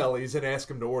Rosselli's and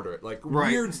ask him to order it. Like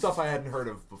Right. weird stuff I hadn't heard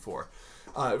of before.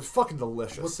 It was fucking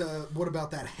delicious. What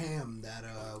about that ham? That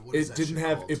what is It that didn't shit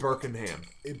have called? Ibercan ham.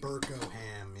 Iberco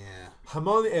ham. Yeah.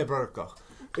 Hamon Iberco.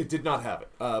 It did not have it,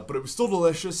 but it was still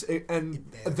delicious. And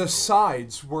the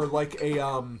sides were like a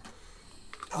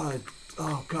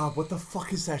oh god, what the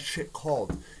fuck is that shit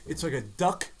called? It's like a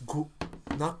duck,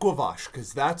 not gouache,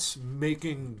 because that's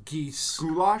making geese.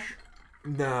 Goulash?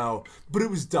 No, but it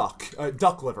was duck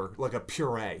liver, like a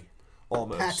puree,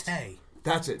 almost. Pate.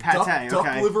 That's it. Pate, duck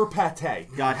okay. liver pate.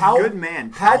 God, how good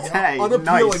man. How Pate,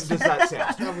 unappealing nice. does that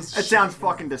sound? That sounds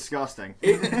fucking disgusting.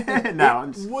 No,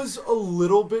 It was a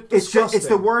little bit it's disgusting. it's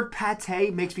the word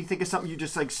pate makes me think of something you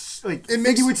just like It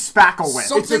makes you would spackle with.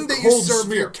 something It's a that you cold serve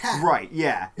smear. your cat. Right,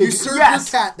 yeah. You serve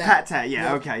yes, your cat that. Pate,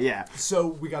 yeah, okay, yeah. So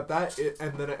we got that,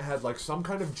 and then it had like some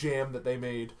kind of jam that they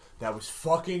made that was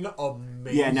fucking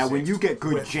amazing. Yeah, now when you get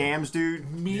good with jams,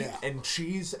 dude. meat Yeah. and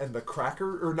cheese and the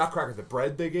cracker, or not cracker, the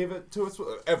bread they gave it to us,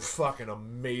 fucking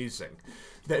amazing.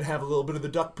 That have a little bit of the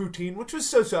duck poutine, which was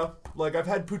so-so. Like, I've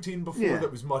had poutine before Yeah.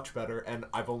 that was much better, and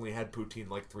I've only had poutine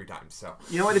like 3 times, so.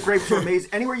 You know why the grapes are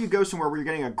amazing? Anywhere you go somewhere where you're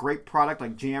getting a great product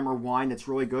like jam or wine that's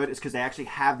really good, it's because they actually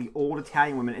have the old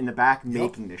Italian women in the back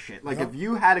making this shit. Like, if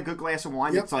you had a good glass of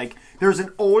wine, it's like, there's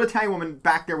an old Italian woman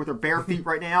back there with her bare feet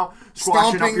right now,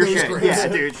 squashing Stomping up your those shit. grapes. Yeah,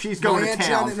 dude, she's going My to Aunt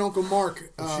Janet town. and Uncle Mark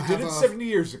She have did it a 70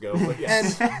 years ago, but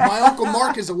yes. And my Uncle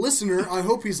Mark is a listener. I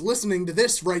hope he's listening to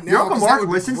this right now. Your Uncle 'cause that Mark would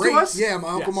be listens to great. us? Yeah, my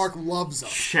Uncle Yes. Mark loves us.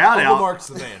 Shout Uncle out. Mark's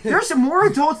the man. There's some more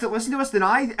adults that listen to us than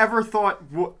I ever thought.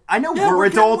 I know Yeah, we're we're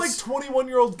getting, adults. like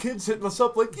 21-year-old kids hitting us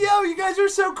up like, yo, you guys are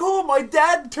so cool. My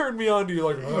dad turned me on to you.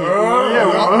 Like, Yep,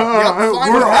 fine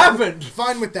what with that. happened?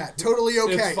 Fine with that. Totally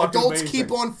okay. fucking Adults amazing.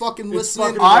 keep on fucking It's listening.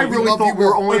 fucking I amazing. really love thought you we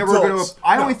were all. only ever going Adults. to.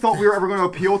 I only thought we were ever going to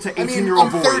appeal to I mean, 18-year-old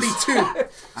I'm boys. 32.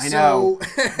 I know.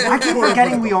 I keep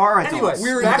forgetting we are adults. Anyway,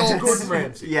 We're back to adults. Gordon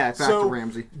Ramsay. Yeah, back so, to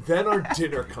Ramsay. Then our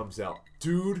dinner comes out.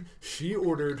 Dude, she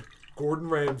ordered Gordon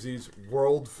Ramsay's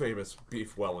world-famous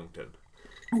beef Wellington.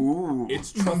 Ooh.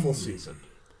 It's truffle season.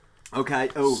 Okay.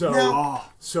 Oh. So, Oh.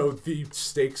 so the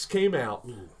steaks came out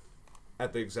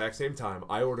at the exact same time.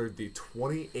 I ordered the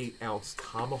 28-ounce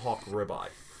tomahawk ribeye.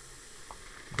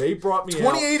 They brought me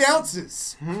 28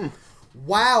 ounces.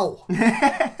 Wow.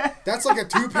 That's like a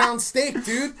 2-pound steak,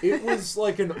 dude. It was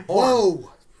like an arm.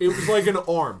 Whoa. It was like an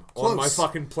arm on my Close.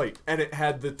 fucking plate, and it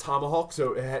had the tomahawk,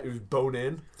 so it was bone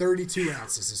in. 32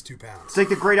 ounces is 2 pounds. It's like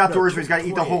the great outdoors where he's got to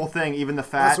eat the 28. whole thing, even the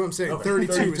fat. That's what I'm saying. Okay.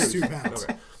 32 is 32. 2 pounds.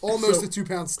 Okay. Almost So- a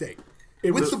 2-pound steak.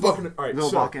 It With was the fucking bone. all right. Little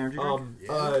So, Bach energy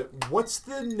drink? what's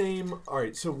the name? All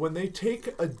right. So when they take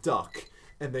a duck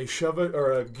and they shove it,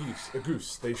 or a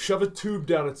goose, they shove a tube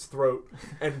down its throat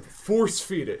and force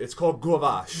feed it. It's called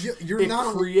gouache. You're it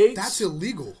not. creates. That's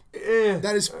illegal. Eh,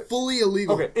 That is fully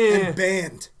illegal Okay, and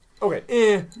banned. okay.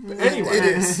 Anyway, It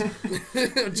is. Just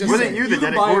Wasn't saying. you You that did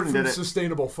can it? buy it Gordon from did it.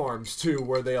 sustainable farms too,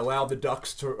 where they allow the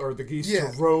ducks to or the geese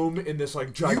Yeah. to roam in this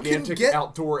like gigantic get-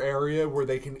 outdoor area where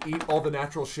they can eat all the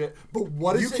natural shit. But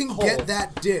what is You can it called? get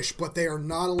that dish, but they are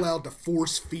not allowed to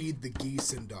force feed the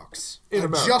geese and ducks. In I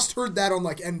America. just heard that on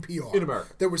like NPR. In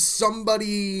America. There was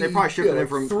somebody. They probably shipped Yeah, it in like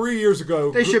from. 3 years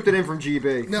ago. They shipped it in from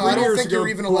GB. No, I 3 don't years think you're ago,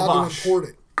 even allowed gouache. to import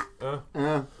it.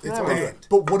 It's banned.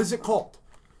 But what is it called?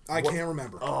 I can't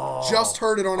remember. Just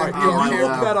heard it on All right, NPR. can you can't look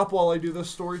Canada. that up while I do this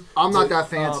story? I'm not that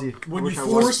fancy. When I you wish I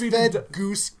force was. feed Force-fed the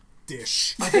goose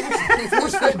dish.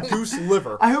 force-fed goose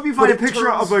liver. I hope you But find a it picture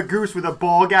turns- of a goose with a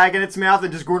ball gag in its mouth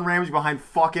and just Gordon Ramsay behind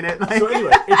fucking it. Like, So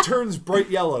anyway, it turns bright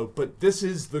yellow, but this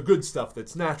is the good stuff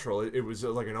that's natural. It was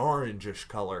like an orangish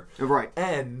color. Right.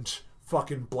 And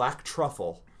fucking black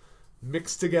truffle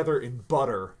mixed together in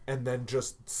butter and then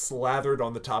just slathered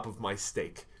on the top of my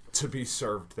steak to be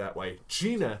served that way.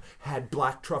 Gina had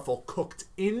black truffle cooked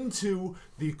into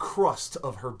the crust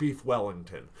of her beef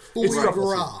Wellington. Foie truffle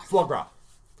gras. season. Foie gras.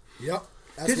 Yep.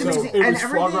 That's It's what So amazing. it And was foie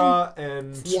everything- gras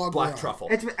and Foie black gras. truffle.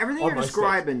 It's everything on you're my steak.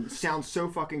 describing sounds so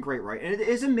fucking great, right? And it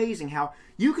is amazing how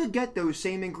you could get those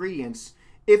same ingredients.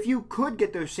 If you could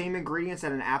get those same ingredients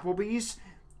at an Applebee's,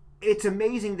 it's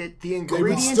amazing that the They would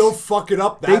ingredients still fuck it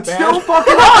up that they'd bad. still fuck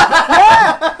it up.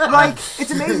 Yeah, like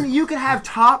it's amazing that you could have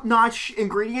top-notch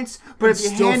ingredients, but if you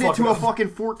Still hand it fuck to it a up. fucking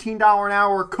 $14 an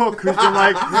hour cook who's been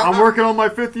like, I'm working on my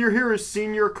 5th year here as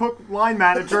senior cook line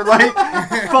manager, like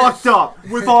fucked up,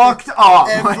 fucked up.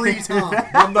 every Like, time.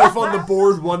 One knife on the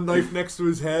board, one knife next to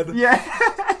his head.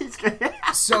 yeah, he's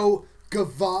So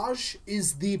gavage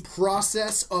is the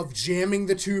process of jamming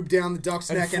the tube down the duck's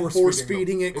neck and force force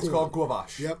feeding feeding it It's corn. called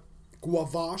gavage. Yep.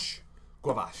 Gavage.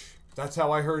 Gavage. That's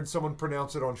how I heard someone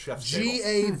pronounce it on Chef's Table.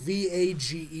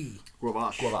 Gavage.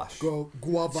 Gavage. Gavage.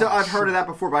 Gavage. So I've heard of that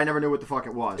before, but I never knew what the fuck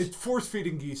it was. It's force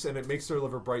feeding geese, and it makes their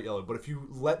liver bright yellow. But if you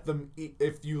let them eat,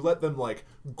 if you let them like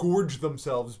gorge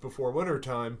themselves before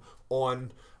wintertime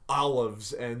on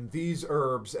olives and these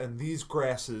herbs and these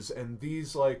grasses and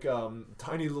these like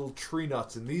tiny little tree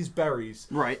nuts and these berries,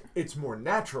 Right. It's more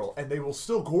natural, and they will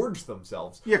still gorge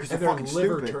themselves. Yeah, 'cause and they're their fucking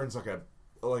liver stupid. turns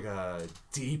like a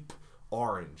deep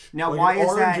orange. Now, like why an is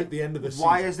orange that? at the end of the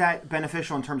Why season. is that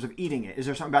beneficial in terms of eating it? Is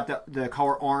there something about the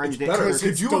color orange that Better. Because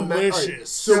Could it's you ima- delicious. alright,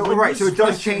 So, when right, you so it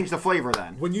does stress- change the flavor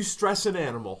then. When you stress an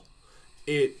animal,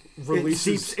 it It releases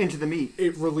seeps into the meat.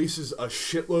 it releases a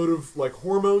shitload of like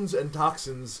hormones and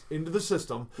toxins into the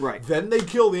system. Right. Then they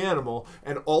kill the animal,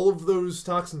 and all of those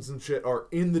toxins and shit are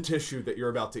in the tissue that you're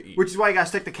about to eat. Which is why you gotta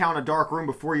stick the cow in a dark room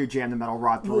before you jam the metal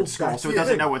rod through Well, its skull, that's so it the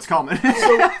doesn't thing. know what's coming.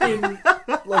 So in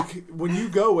like when you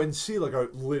go and see like a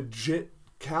legit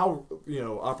cow,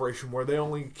 operation where they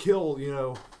only kill,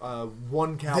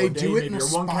 one cow They a day, do it in maybe, a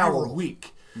or one cow a spiral.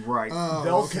 week. Right.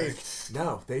 They'll okay.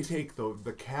 they take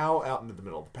the cow out into the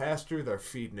middle of the pasture. They're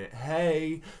feeding it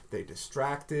hay. They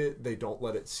distract it. They don't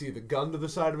let it see the gun to the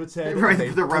side of its head. Right, And they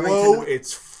the blow Remington.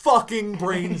 its fucking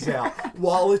brains out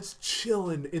while it's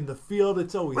chilling in the field.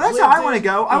 It's always Well, that's how I lived want to in,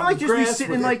 go. I want to eating just be grass sitting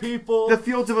with in their like people. the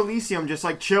fields of Elysium, just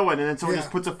like chilling, and then someone Yeah.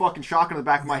 just puts a fucking shotgun in the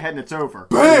back of my head and it's over.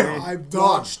 Bam! I Done.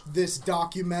 watched this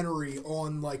documentary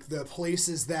on like the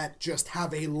places that just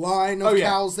have a line of Oh, yeah.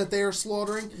 cows that they are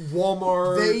slaughtering.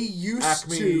 Walmart. They used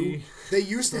Acme.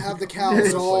 to have the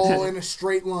cows all in a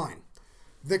straight line.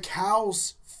 The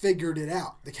cows figured it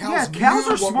out. The cows Yeah, cows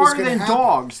knew are what was smarter gonna than happen.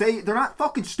 dogs. They're not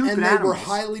fucking stupid And they animals. were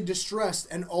highly distressed,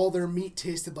 and all their meat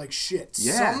tasted like shit.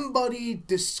 Yeah. Somebody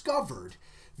discovered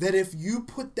that if you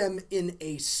put them in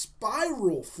a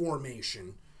spiral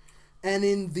formation, and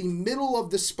in the middle of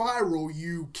the spiral,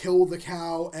 you kill the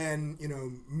cow and,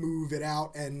 move it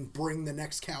out and bring the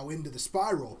next cow into the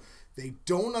spiral, they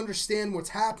don't understand what's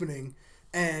happening,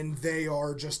 and they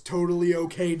are just totally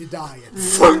okay to die.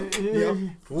 Funk. Yep.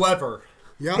 Lever.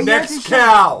 Yep. Next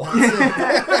cow.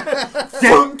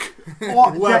 Funk.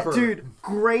 Oh, Leper. dude,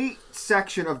 great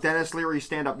section of Dennis Leary's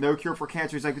stand-up, No Cure for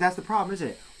Cancer. He's like, that's the problem, isn't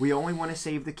it? We only want to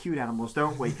save the cute animals,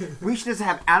 don't we? We should just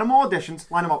have animal auditions,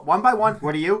 line them up one by one.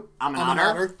 What are you? I'm an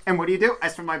otter. And what do you do? I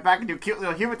swing my back and do cute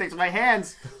little human things with my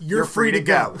hands. You're free to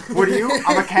go. What are you?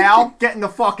 I'm a cow. Get in the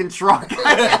fucking truck. But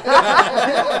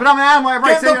I'm an animal.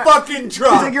 Everybody Get in the fucking He's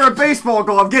truck. like, you're a baseball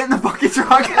glove. Get in the fucking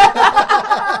truck.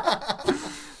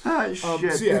 Oh,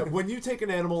 shit. So yeah, when you take an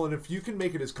animal and if you can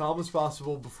make it as calm as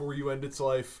possible before you end its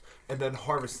life, and then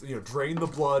harvest, drain the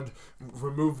blood,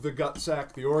 remove the gut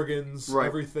sac, the organs, Right.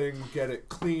 everything, get it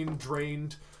clean,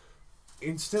 drained,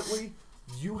 instantly,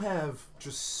 you have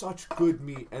just such good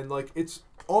meat, and like it's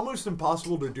almost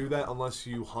impossible to do that unless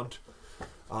you hunt.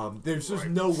 There's just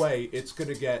no way it's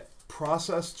gonna get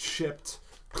processed, shipped,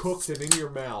 cooked, and in your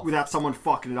mouth. Without someone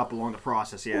fucking it up along the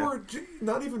process, yeah. Or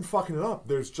not even fucking it up.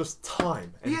 There's just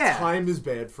time. And Yeah. time is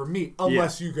bad for meat.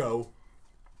 Unless you go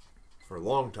for a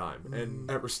long time.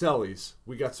 And at Rastelli's,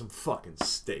 we got some fucking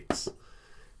steaks.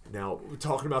 Now, we're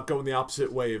talking about going the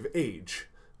opposite way of age.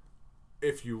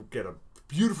 If you get a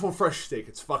beautiful fresh steak,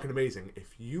 it's fucking amazing.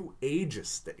 If you age a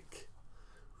steak,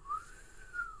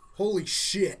 Holy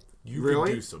shit. you Really?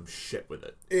 can do some shit with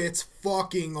it. It's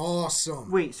fucking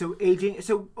awesome. Wait, so aging...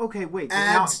 So, okay, wait. but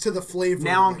Adds to the flavor.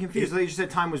 Now I'm Like, confused. They just said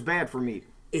time was bad for meat.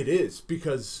 It is,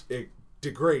 because it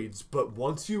degrades, but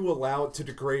once you allow it to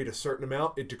degrade a certain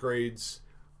amount, it degrades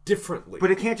differently.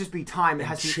 But it can't just be time. It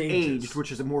has to be changes. aged,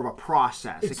 which is more of a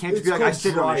process. It It's- can't just it's be like I called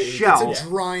sit on dry a aging. shelf. It's a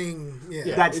drying.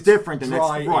 Yeah. That's it's different than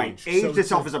dry that's right. aged, so Aged it's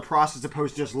itself like- is a process as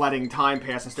opposed to just letting time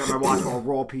pass and staring at my watch while a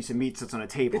raw piece of meat sits on a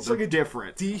table. It's They're like a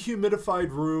different.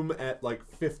 dehumidified room at like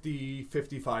 50,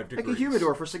 55 degrees. Like a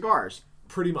humidor for cigars.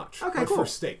 Pretty much. Okay, but cool. for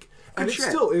steak. And Good it's shit.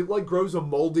 still, it like grows a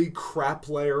moldy crap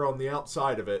layer on the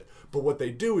outside of it. But what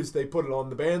they do is they put it on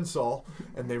the bandsaw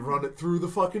and they run it through the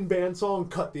fucking bandsaw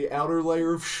and cut the outer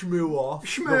layer of shmoo off.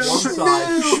 The one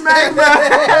side. Schmeg.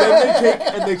 Then they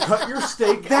take and they cut your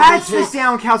steak. That's and they the take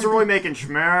sound cows are really making. Schmeg.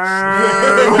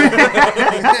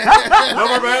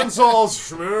 rubber bandsaws.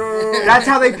 Shmoo. That's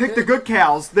how they pick the good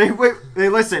cows. They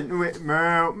listen. Moo,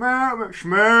 moo, moo,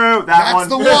 shmoo. That's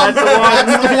the one. That's the one.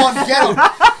 That's the one. Get him.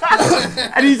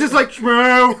 And he's just like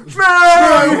shmoo,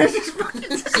 shmoo.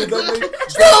 So then they,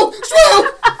 Shmoo!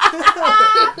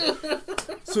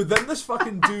 So then this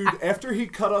fucking dude, after he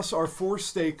cut us our 4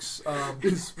 steaks,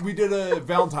 because we did a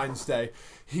Valentine's Day,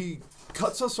 he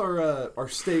cuts us our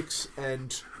steaks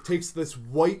and takes this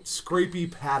white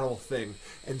scrapey paddle thing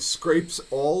and scrapes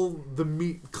all the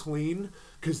meat clean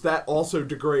because that also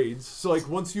degrades. So like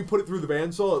once you put it through the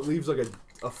bandsaw, it leaves like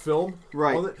a film.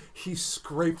 Right. On it. He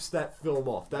scrapes that film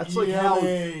off. That's like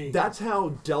how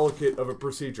delicate of a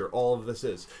procedure all of this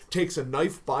is. Takes a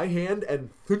knife by hand and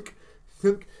thunk,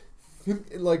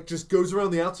 like just goes around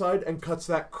the outside and cuts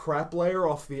that crap layer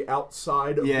off the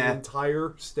outside of the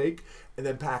entire steak and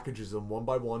then packages them one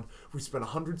by one. We spent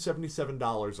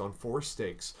 $177 on 4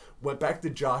 steaks. Went back to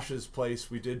Josh's place.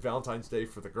 We did Valentine's Day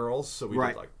for the girls, so we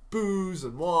did like booze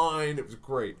and wine. It was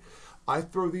great. I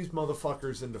throw these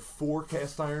motherfuckers into 4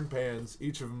 cast iron pans.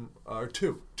 Each of them are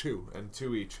two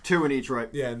each. 2 in each, right?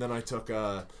 Yeah, and then I took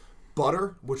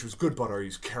butter, which was good butter. I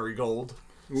used Kerrygold.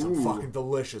 Some fucking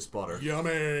delicious butter.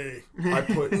 Yummy. I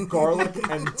put garlic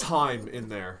and thyme in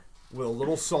there with a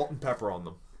little salt and pepper on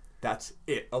them. That's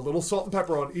it. A little salt and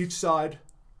pepper on each side.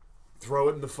 Throw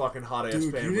it in the fucking hot ass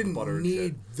pan with butter and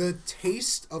shit. The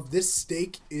taste of this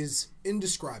steak is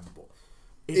indescribable.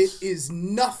 It is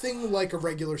nothing like a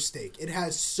regular steak. It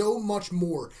has so much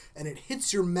more, and it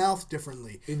hits your mouth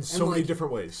differently. In so many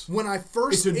different ways. When I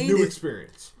first ate it... It's a new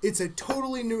experience. It's a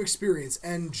totally new experience,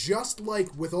 and just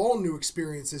like with all new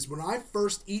experiences, when I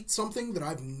first eat something that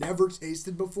I've never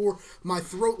tasted before, my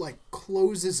throat, like,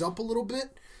 closes up a little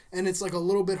bit, and it's, like, a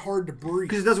little bit hard to breathe.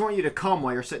 Because it doesn't want you to come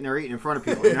while you're sitting there eating in front of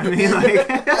people, you know what I mean? Like...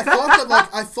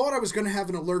 I thought I was going to have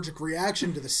an allergic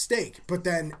reaction to the steak, but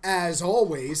then, as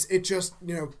always, it just,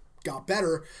 got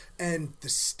better, and the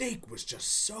steak was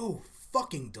just so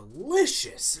fucking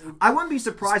delicious. I wouldn't be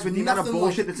surprised with the amount of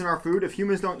bullshit that's in our food if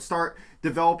humans don't start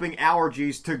developing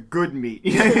allergies to good meat.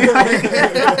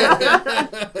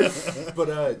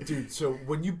 But, dude, so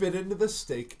when you bit into the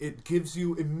steak, it gives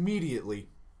you immediately...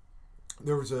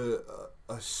 There was a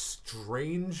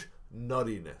strange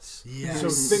nuttiness. Yes. So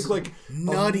think like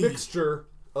Nutty. A mixture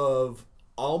of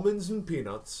almonds and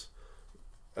peanuts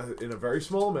in a very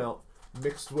small amount,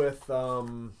 mixed with I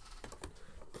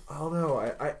don't know.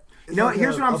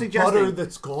 Here's what I'm suggesting. Butter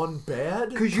that's gone bad.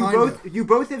 Because you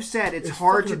both have said it's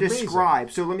hard to describe.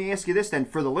 So let me ask you this then,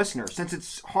 for the listener, since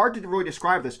it's hard to really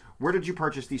describe this, where did you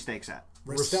purchase these steaks at?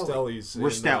 Rastelli's in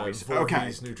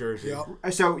Voorhees, New Jersey.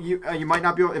 Yep. So you might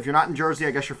not be able, if you're not in Jersey,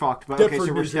 I guess you're fucked. But okay, so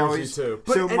New Rastelli's too.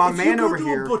 So my man over here. If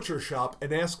you go to a butcher shop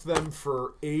and ask them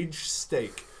for aged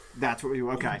steak, that's what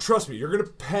you Trust me, you're gonna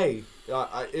pay.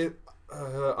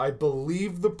 I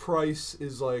believe the price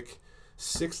is like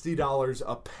 $60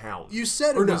 a pound. You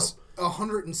said it was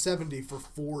 $170 for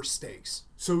 4 steaks.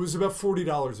 So it was about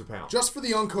 $40 a pound. Just for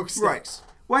the uncooked steaks. Right.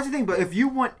 Well, that's the thing, but if you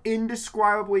want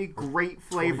indescribably great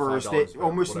flavors that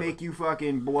almost make you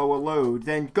fucking blow a load,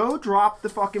 then go drop the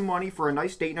fucking money for a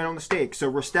nice date night on the steak.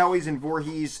 So Rastelli's and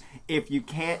Voorhees, if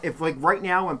like right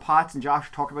now when Potts and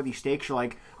Josh talk about these steaks, you're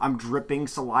like, I'm dripping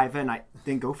saliva, and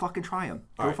then go fucking try them.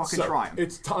 Try them.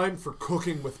 It's time for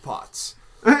Cooking with Potts.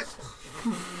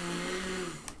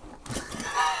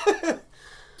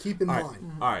 Keep in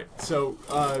mind. All right. So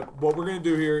what we're going to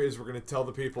do here is we're going to tell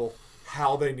the people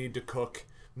how they need to cook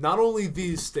not only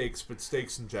these steaks, but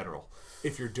steaks in general.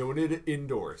 If you're doing it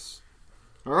indoors,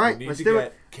 all right, you need to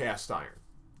get cast iron.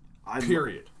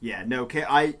 Period. Yeah, no,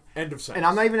 End of sentence. And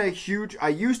I'm not even I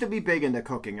used to be big into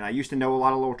cooking, and I used to know a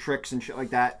lot of little tricks and shit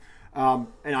like that. And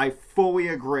I fully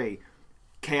agree.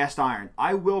 Cast iron.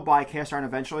 I will buy cast iron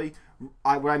eventually.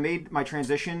 When I made my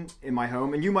transition in my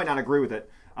home, and you might not agree with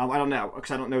it, I don't know,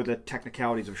 because I don't know the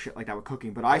technicalities of shit like that with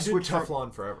cooking, but I switched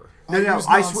Teflon forever.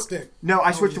 I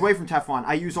switched away from Teflon.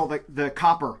 I use all the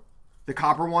copper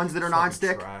ones that are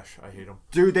non-stick. Trash. I hate them.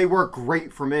 Dude, they work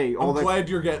great for me. I'm glad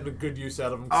you're getting a good use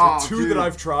out of them. The 2 that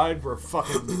I've tried were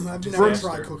fucking I've never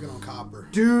tried cooking on copper.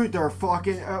 Dude, they're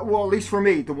fucking... well, at least for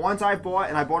me. The ones I've bought,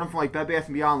 and I bought them from like Bed Bath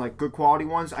 & Beyond, like good quality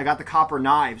ones. I got the copper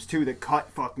knives, too, that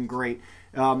cut fucking great.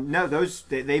 No, those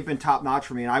they've been top notch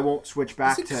for me, and I won't switch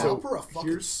back to. Is copper a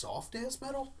fucking soft ass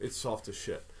metal? It's soft as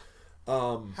shit.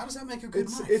 How does that make a good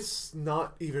knife? It's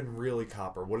not even really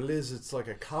copper. What it is, it's like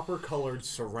a copper-colored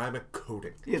ceramic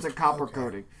coating. It's a copper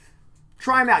coating.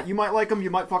 Try them out. You might like them. You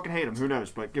might fucking hate them. Who knows?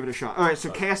 But give it a shot. All right.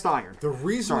 So cast iron. The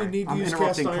reason you need to use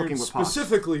cast iron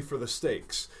specifically for the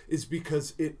steaks is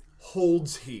because it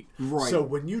holds heat. Right. So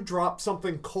when you drop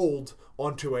something cold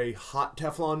onto a hot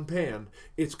Teflon pan,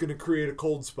 it's going to create a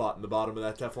cold spot in the bottom of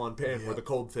that Teflon pan where the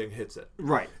cold thing hits it.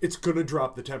 Right. It's going to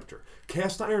drop the temperature.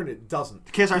 Cast iron, it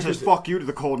doesn't. Cast iron says fuck you to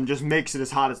the cold and just makes it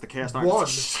as hot as the cast iron. One,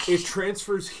 it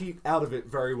transfers heat out of it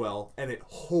very well, and it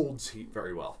holds heat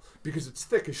very well because it's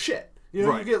thick as shit. You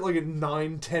know, you get like a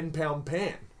 9-10 pound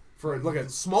pan For look at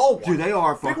small ones. Dude, they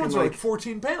are Big fucking ones are like like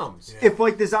 14 pounds. If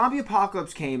like the zombie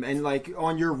apocalypse came and like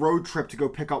on your road trip to go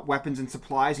pick up weapons and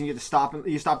supplies and you had to stop and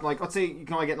you stopped like let's say you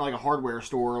can only get in like a hardware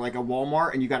store or like a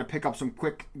Walmart and you got to pick up some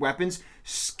quick weapons,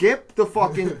 skip the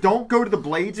fucking don't go to the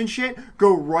blades and shit,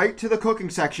 go right to the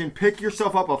cooking section, pick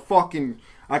yourself up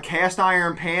a cast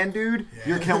iron pan, dude. Yeah.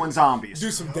 You're killing zombies. Do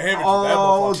some damage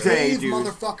all with that motherfucker. day, dude.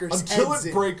 Motherfuckers Until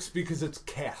it breaks because it's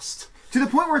cast. To the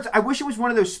point where I wish it was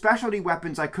one of those specialty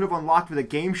weapons I could have unlocked with a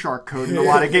Game Shark code in a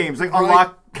lot of games. Like,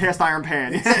 unlock cast iron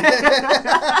pan.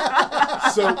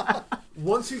 So,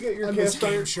 once you get your cast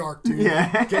iron... Shark, dude.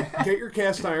 Yeah. Get your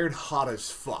cast iron hot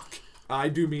as fuck. I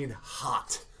do mean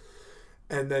hot.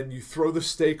 And then you throw the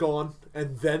steak on,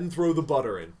 and then throw the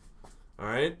butter in.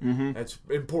 Alright? Mm-hmm. That's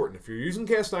important. If you're using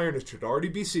cast iron, it should already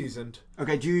be seasoned.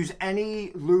 Okay, do you use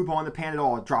any lube on the pan at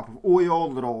all? A drop of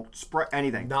oil, little spray,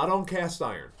 anything? Not on cast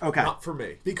iron. Okay. Not for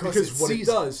me. Because what seasoned. it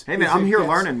does... Hey man, I'm here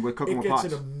learning with cooking with pots. It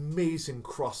gets an amazing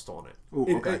crust on it.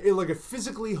 Ooh, okay. Like a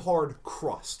physically hard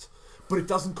crust. But it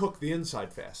doesn't cook the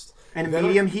inside fast. And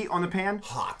medium heat on the pan?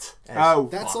 Hot.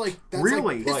 That's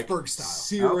really? like Pittsburgh style.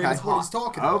 Searing That's what hot. he's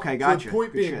talking about. Okay, gotcha. So the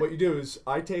point Good being, shit. what you do is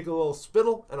I take a little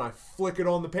spittle and I flick it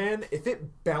on the pan. If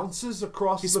it bounces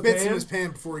across He the spits pan, in his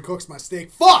pan before he cooks my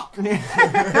steak. Fuck! Son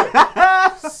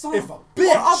of a I'll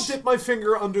bitch! dip my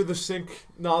finger under the sink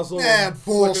nozzle. Yeah, and flick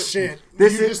bullshit.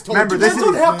 This You is- just told remember, me this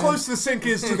Depends is- on how close the sink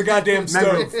is to the goddamn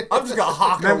stove. I'm just gonna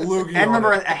hock a loogie And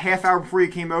remember, on it. a half hour before you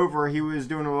came over, he was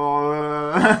doing a little...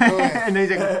 yeah. and then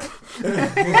he's like...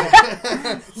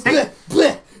 steak.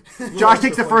 Josh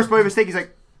takes the first bite of a steak, he's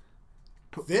like...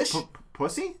 Fish?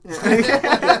 Pussy?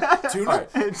 Tuna?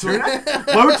 Tuna?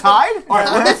 Low tide? All right,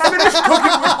 let me finish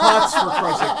cooking with pots for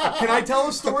Christ's sake. Can I tell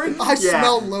a story? I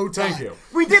smell low tide. Thank you.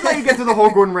 We did let you get to the whole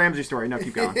Gordon Ramsay story. No,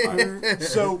 keep going.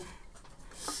 So,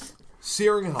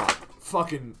 searing hot,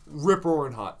 fucking rip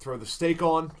roaring hot. Throw the steak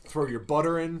on, throw your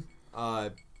butter in.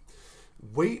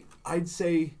 Wait, I'd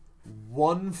say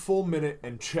 1 full minute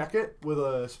and check it with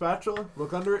a spatula.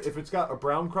 Look under it. If it's got a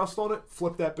brown crust on it,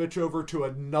 flip that bitch over to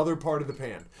another part of the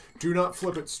pan. Do not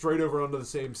flip it straight over onto the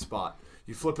same spot.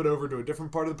 You flip it over to a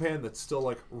different part of the pan that's still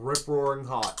like rip roaring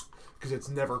hot because it's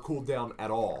never cooled down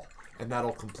at all. And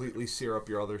that'll completely sear up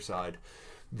your other side.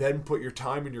 Then put your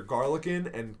thyme and your garlic in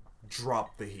and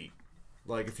drop the heat.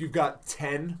 Like if you've got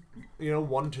 10,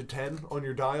 1 to 10 on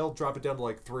your dial, drop it down to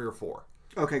like 3 or 4.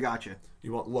 Okay, gotcha.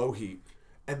 You want low heat.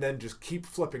 And then just keep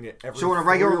flipping it every So on a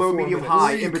regular 3 or low, 4 medium, minutes.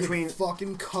 high, Or you in could between...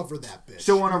 fucking cover that bitch.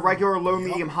 So on a regular low,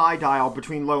 medium, high dial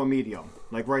between low and medium.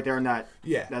 Like right there in that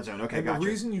zone. Okay, and gotcha. the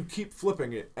reason you keep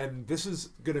flipping it, and this is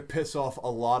going to piss off a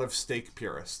lot of steak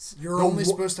purists. You're only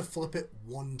supposed to flip it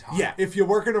one time. Yeah, if you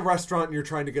work in a restaurant and you're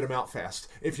trying to get them out fast.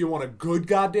 If you want a good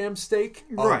goddamn steak,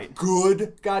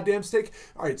 good goddamn steak.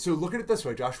 All right, so look at it this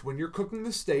way, Josh. When you're cooking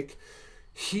the steak,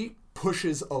 heat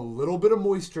pushes a little bit of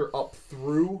moisture up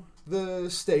through the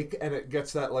steak and it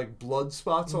gets that like blood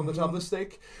spots on the top of the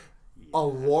steak. A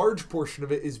large portion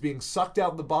of it is being sucked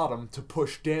out the bottom to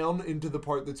push down into the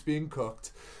part that's being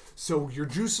cooked. So your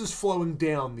juice is flowing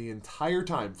down the entire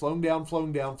time. Flowing down,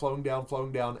 flowing down, flowing down,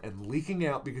 flowing down, and leaking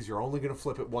out because you're only going to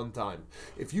flip it one time.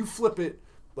 If you flip it,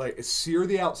 like sear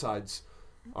the outsides,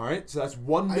 all right? So that's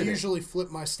 1 minute. I usually flip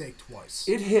my steak twice.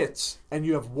 It hits, and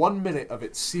you have 1 minute of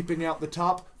it seeping out the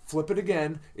top. Flip it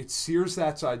again. It sears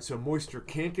that side so moisture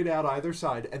can't get out either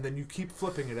side. And then you keep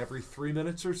flipping it every 3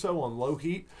 minutes or so on low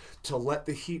heat to let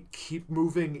the heat keep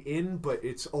moving in. But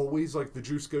it's always like the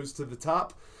juice goes to the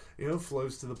top,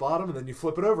 flows to the bottom. And then you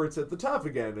flip it over. It's at the top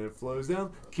again. And it flows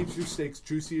down. Keeps your steaks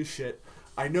juicy as shit.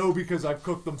 I know because I've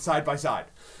cooked them side by side.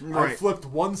 Right. I flipped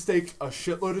one steak a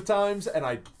shitload of times. And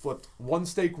I flipped one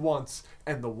steak once.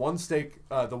 And the one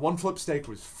flip steak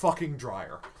was fucking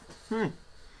drier.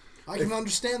 I can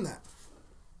understand that.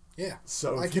 Yeah.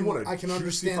 So I if you want a can juicy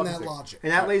understand fucking that steak. logic.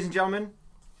 And that, ladies and gentlemen,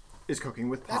 is cooking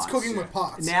with pots. That's cooking with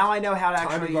pots. Now I know how to Thyme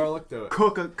actually and garlic, do it.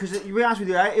 cook because to be honest with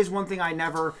you, that is one thing I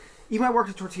never. Even when I worked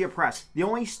at Tortilla Press, the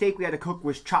only steak we had to cook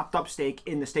was chopped up steak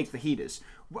in the steak fajitas.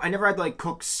 I never had to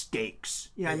cook steaks.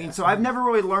 You know what I mean? So I've never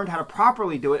really learned how to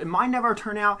properly do it, and mine never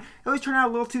turned out. It always turned out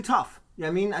a little too tough. You know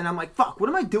what I mean? And I'm like, fuck, what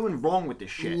am I doing wrong with this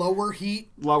shit? Lower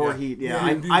heat. Lower heat, yeah.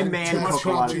 I man cook a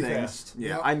lot of things.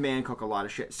 Yeah, I man cook a lot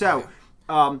of shit. So,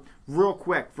 real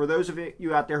quick, for those of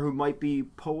you out there who might be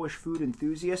Polish food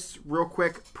enthusiasts, real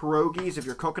quick, pierogies, if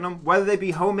you're cooking them, whether they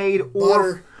be homemade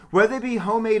or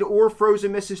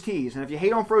frozen Mrs. T's. And if you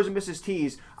hate on frozen Mrs.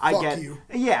 T's, Fuck you.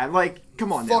 Yeah,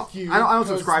 come on Fuck now. you, I don't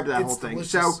subscribe to that whole it's thing.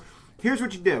 delicious. So, here's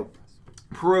what you do.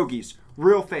 Pierogies,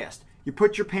 real fast. You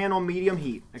put your pan on medium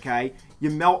heat, okay?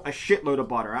 You melt a shitload of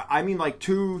butter. I mean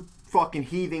 2 fucking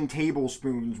heaving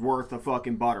tablespoons worth of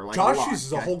fucking butter. Like Josh a lot,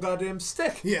 uses a whole goddamn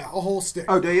stick. Yeah, a whole stick.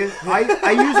 Oh, do you?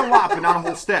 I use a lot, but not a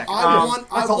whole stick. I want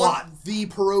a lot. the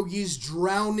pierogies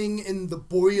drowning in the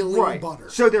boiling butter.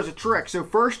 So there's a trick. So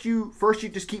first you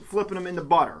just keep flipping them in the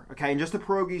butter, okay? And just the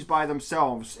pierogies by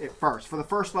themselves at first. For the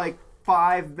first like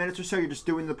 5 minutes or so, you're just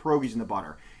doing the pierogies in the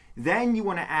butter. Then you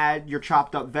want to add your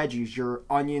chopped up veggies, your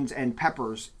onions and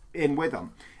peppers in with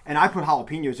them. And I put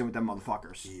jalapenos in with them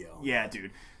motherfuckers. Yeah,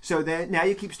 dude. So then now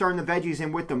you keep stirring the veggies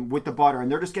in with them with the butter,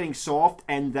 and they're just getting soft,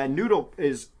 and the noodle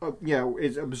is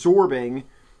is absorbing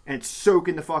and it's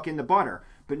soaking the fuck in the butter.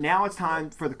 But now it's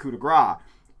time for the coup de grace.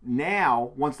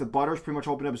 Now, once the butter's pretty much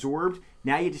all been absorbed,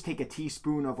 now you just take a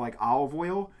teaspoon of like olive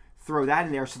oil, throw that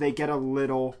in there so they get a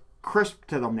little crisp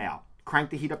to them now.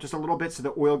 Crank the heat up just a little bit so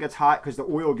the oil gets hot, because the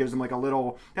oil gives them like that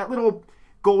little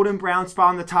golden brown spot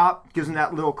on the top, gives them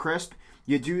that little crisp.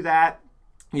 You do that,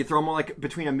 you throw them on like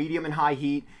between a medium and high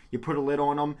heat, you put a lid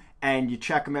on them, and you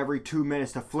check them every 2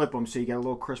 minutes to flip them so you get a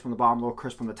little crisp on the bottom, a little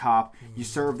crisp on the top. You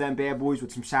serve them bad boys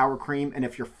with some sour cream, and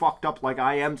if you're fucked up like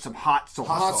I am, some hot sauce.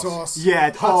 Hot sauce. Yeah,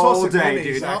 it's Hot all sauce and day,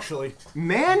 mayonnaise, dude. actually.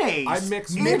 Mayonnaise? I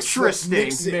mix Interesting.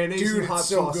 mix it. Mayonnaise Dude, and hot it's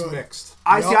so sauce good. mixed.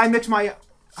 I mix my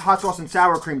hot sauce and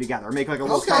sour cream together. I make like a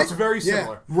little Okay. sauce. It's very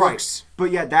similar. Right. Works. But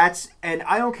yeah, and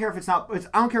I don't care if I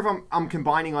don't care if I'm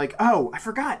combining like, I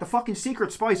forgot the fucking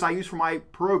secret spice I use for my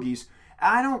pierogies.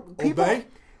 Old Bay?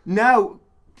 No,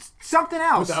 something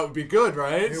else. But that would be good,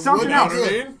 right? Something would be else. You know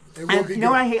what I good. mean? It would And be you know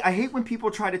good. what I hate? I hate when people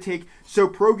try to take, so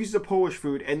pierogies is a Polish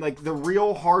food, and like the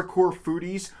real hardcore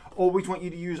foodies always want you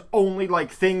to use only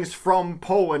like things from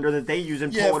Poland or that they use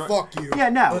in Yeah, Poland. fuck you. Yeah,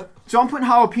 no. So I'm putting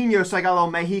jalapenos, so I got a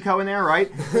little Mexico in there,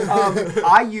 right?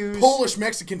 I use Polish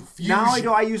Mexican fusion. Not only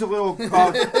do I use a little,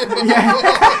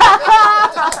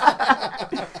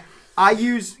 I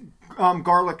use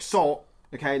garlic salt.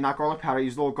 Okay, not garlic powder. I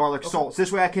use a little garlic salt. So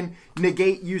this way I can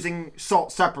negate using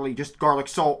salt separately. Just garlic,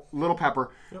 salt, little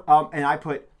pepper, and I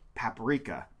put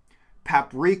paprika.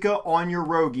 Paprika on your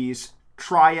rogies.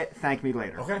 Try it. Thank me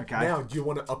later. Okay. Now, do you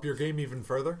want to up your game even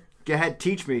further? Go ahead,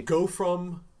 teach me. Go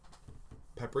from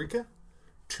paprika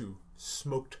to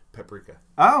smoked paprika.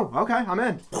 Oh, okay, I'm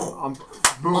in. Boom,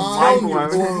 Mind mind blown.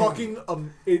 It's fucking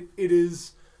it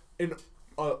is an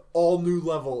all new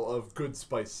level of good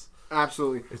spice.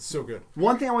 Absolutely. It's so good.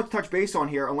 One thing I want to touch base on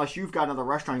here, unless you've got another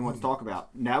restaurant you want to talk about.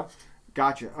 No?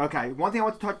 Gotcha. Okay. One thing I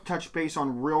want to touch base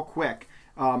on real quick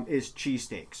is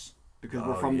cheesesteaks. Because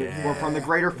we're from the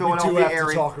greater Philadelphia we do have area.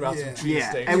 to talk about some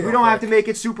cheesesteaks. Yeah, and we don't have to make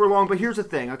it super long, but here's the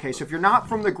thing. Okay, so if you're not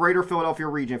from the greater Philadelphia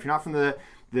region, if you're not from the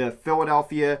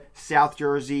Philadelphia, South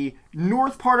Jersey,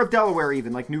 north part of Delaware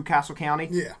even, like Newcastle County,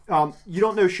 you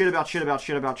don't know shit about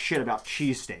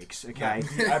cheesesteaks, okay?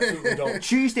 You absolutely don't.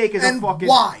 Cheesesteak is And a fucking...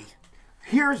 why?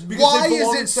 Why Is belong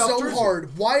in it South so Jersey.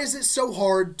 hard? Why is it so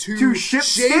hard to ship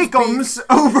shave steakums beef?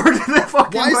 over to the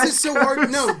fucking Why is West it so Coast?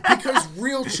 hard? No, because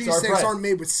real cheesesteaks bread. aren't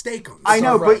made with steakums. I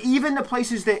know, our bread. but even the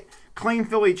places that claim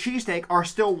Philly cheesesteak are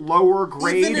still lower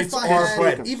grade. Even if I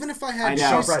bread. had I know.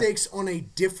 cheesesteaks on a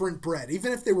different bread,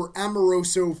 even if they were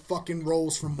Amoroso fucking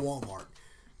rolls from Walmart,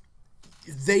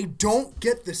 they don't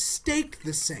get the steak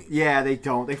the same. Yeah, they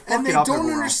don't. They fuck And it they up don't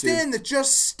everywhere else, dude. understand that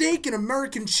just steak and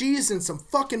American cheese and some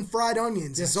fucking fried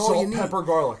onions is all you Salt, need. pepper,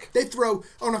 garlic. They throw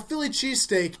on a Philly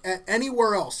cheesesteak at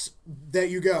anywhere else that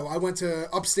you go. I went to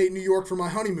upstate New York for my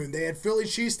honeymoon. They had Philly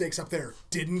cheesesteaks up there.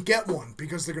 Didn't get one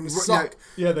because they're going to suck.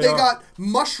 Yeah, they are. got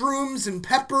mushrooms and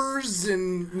peppers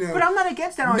and But I'm not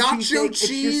against that on a nacho cheesesteak. It's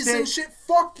cheese just and that- shit.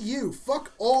 Fuck you.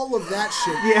 Fuck all of that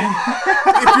shit.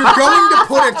 Yeah. If you're going to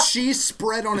put a cheese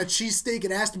spread on a cheesesteak,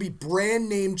 it has to be brand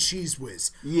name Cheese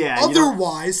Whiz. Yeah, you know-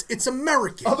 Otherwise, it's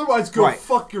American. Otherwise, go Right.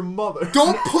 fuck your mother.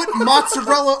 Don't put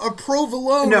mozzarella or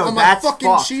provolone No, on my that's fucking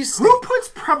fucked. cheesesteak. Who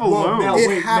puts Well, provolone? now It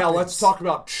wait. Now happens. let's talk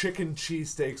about chicken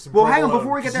cheesesteaks. And Well, hang on, provolone,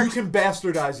 before we get 'cause there- you can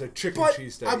bastardize a chicken But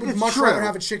cheesesteak. I would It's much true. rather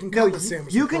have a chicken No, cutlet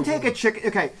sandwich. you with can take a provolone. chicken.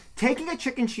 Okay, taking a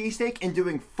chicken cheesesteak and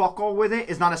doing fuck all with it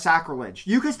is not a sacrilege.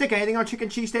 You can stick anything on chicken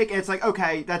cheesesteak, and it's like,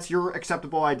 okay, that's your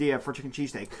acceptable idea for chicken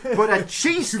cheesesteak. But a fucking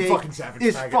cheesesteak savage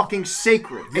is faggot. fucking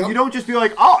sacred, Yep. and you don't just be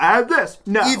like, I'll add this.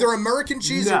 No, Either American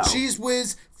cheese No. or Cheese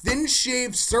Whiz, thin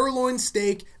shaved sirloin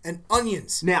steak, and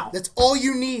onions. Now- that's all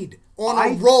you need on I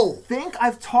a roll. think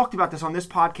I've talked about this on this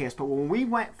podcast, but when we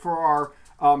went for our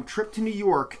trip to New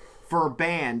York for a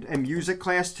band and music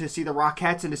class to see the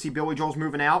Rockettes and to see Billy Joel's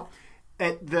Moving Out,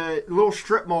 at the little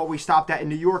strip mall we stopped at in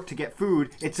New York to get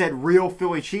food, it said real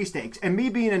Philly cheesesteaks. And me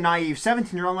being a naive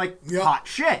 17-year-old, I'm like, Yep. hot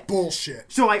shit. Bullshit.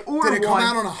 So I ordered Did it come one.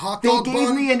 out on a hot They dog gave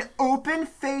bun? me an open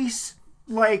face,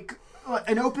 like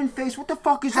an open face. What the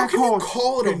fuck is How that can you called?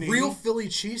 call it a Panini? real Philly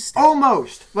cheesesteak?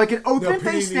 Almost like an open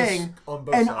face paninis thing. on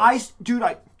both And sides. dude,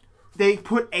 they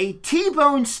put a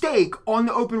T-bone steak on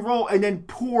the open roll and then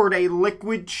poured a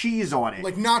liquid cheese on it.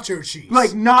 Like nacho cheese.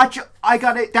 Like nacho. I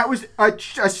got it. That was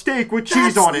a steak with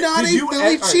cheese on it. That's not Did a you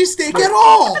Philly at- cheesesteak at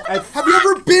all. Have you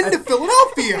ever been to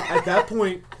Philadelphia? At that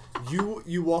point,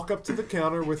 you walk up to the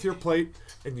counter with your plate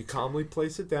and you calmly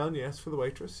place it down. You ask for the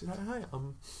waitress. You say, "Hi,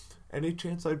 any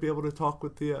chance I'd be able to talk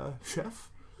with the chef?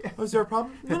 Oh, is there a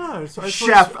problem? No.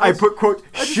 Chef. I put quote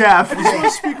chef. I just want to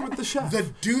speak with the chef." The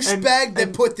douchebag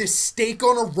that put this steak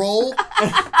on a roll.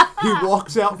 He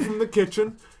walks out from the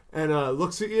kitchen and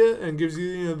looks at you and gives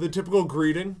you, the typical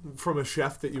greeting from a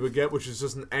chef that you would get, which is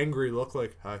just an angry look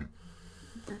like, "Hi."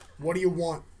 What do you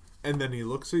want? And then he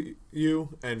looks at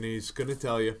you and he's going to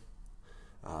tell you,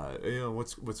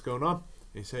 what's going on?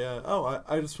 You say,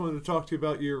 I just wanted to talk to you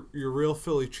about your real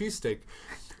Philly cheesesteak.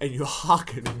 And you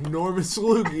hock an enormous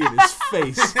loogie in his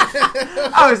face.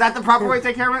 Oh, is that the proper way to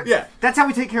take care of it? Yeah. That's how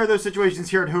we take care of those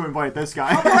situations here at Who Invited This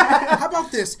Guy. How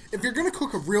about this? If you're going to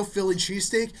cook a real Philly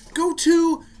cheesesteak, go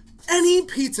to any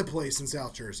pizza place in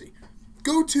South Jersey.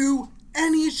 Go to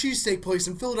any cheesesteak place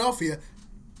in Philadelphia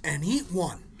and eat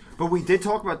one. But we did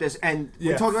talk about this, and we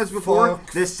Yeah, talked about this before.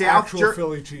 fuck The South actual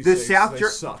Philly cheesesteaks. the South They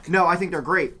Jersey. suck. No, I think they're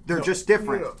great. They're just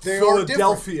different. They are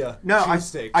Philadelphia No,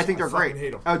 cheesesteaks. I think they're fucking great.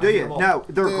 hate 'em. Oh, do I hate you? 'em all. No,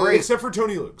 they're great. Except for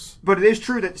Tony Luke's. But it is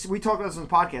true that we talked about this on the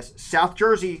podcast. South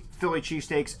Jersey Philly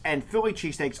cheesesteaks and Philly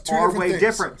cheesesteaks Two are different way things.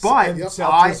 different. But And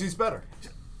South I, Jersey's better.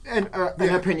 an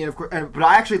opinion, of course, but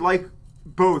I actually like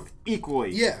both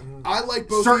equally. Yeah, I like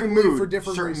both Certain equally mood, for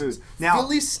different certain reasons. mood. Now-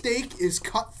 Philly steak is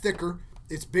cut thicker.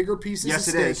 It's bigger pieces Yes,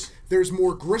 of it steak. is. There's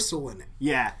more gristle in it.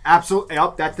 Yeah, absolutely.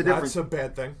 Yep, that's the difference. That's a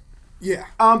bad thing. Yeah.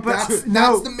 But that's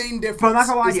no, the main difference. But I'm not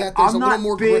gonna lie is to you, that there's I'm a little not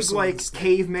more big gristle in like the steak.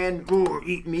 caveman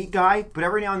eat meat guy. But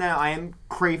every now and then I am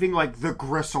craving like the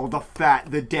gristle, the fat,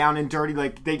 the down and dirty.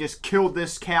 Like they just killed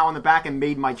this cow in the back and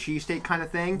made my cheesesteak kind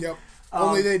of thing. Yep.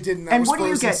 Only they didn't. That And was what do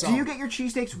you frozen get? Do you solid. get your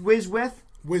cheesesteaks whiz with?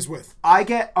 Whiz with? I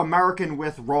get American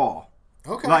with raw.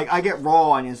 Okay. Like I get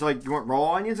raw onions. Like you want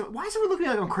raw onions? Why is everyone looking at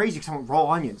me like I'm crazy because I want raw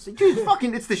onions? Like, dude,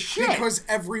 fucking, it's the shit. Because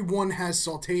everyone has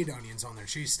sauteed onions on their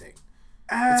cheesesteak.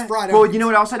 It's fried Well, onions. you know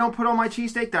what else I don't put on my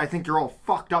cheesesteak that I think you're all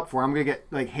fucked up for? I'm gonna get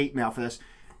like hate mail for this.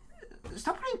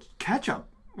 Stop putting ketchup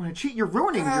on a cheese. You're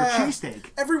ruining your cheesesteak.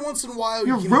 Every once in a while,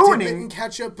 You're you can dip ruining- it in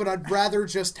ketchup, but I'd rather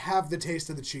just have the taste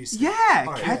of the cheesesteak. Yeah,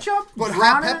 ketchup. But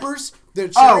brown hot it? peppers, the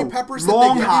cherry Oh, peppers that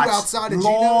long they give hots. you outside of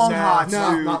Long Geno's. hots,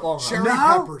 no, dude. Not long hots. cherry No,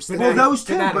 peppers. well Banana- those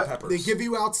too, banana but peppers. They give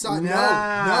you outside. no,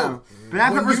 No.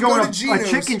 Banana When peppers you go going to a Geno's-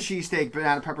 chicken cheesesteak.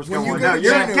 Banana peppers When you going. go No, to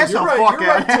you're Geno's, get the you're right, fuck you're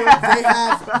out. right, They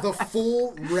have the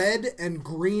full red and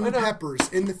green I know. peppers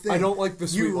in the thing. I don't like the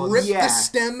sweet You ones. rip Yeah. the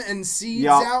stem and seeds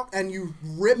Yup. out, and you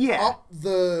rip Yeah. up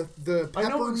the I know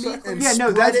pepper meat exactly. and Yeah, no,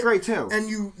 spread that's it, great, too. And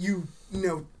you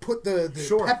put the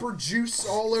Sure. pepper juice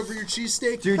all over your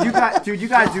cheesesteak. Dude, you got do.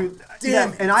 Damn,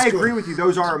 Yeah, and I it's agree good. with you.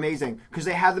 Those are amazing because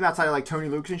they have them outside of like Tony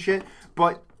Luke's and shit.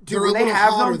 But dude, They're when a they little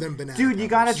have hotter them, than banana dude, you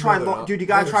gotta peppers. try. No, they're not. Dude, you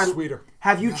gotta They're try. sweeter.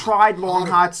 Have you tried long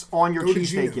hotter. hots on your Go to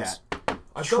cheesesteak Geno's. yet?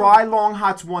 I don't- Try long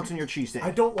hots once on your cheesesteak.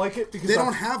 I don't like it because They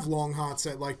don't have long hots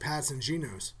at like Pat's and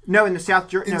Geno's. No, in the South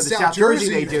Jersey, In the South South Jersey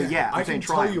Jersey, they do. yeah. Yeah, I'm I saying can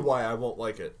try. tell you why I won't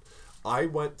like it. I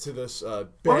went to this I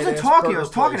wasn't badass talking. I burger was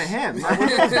talking to place. him. I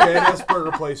went to this badass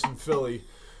burger place in Philly,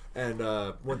 and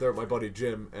went there with my buddy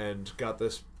Jim, and got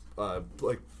this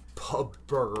like pub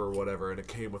burger or whatever, and it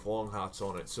came with long hots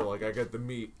on it. So like I got the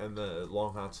meat and the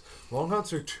long hots. Long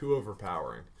hots are too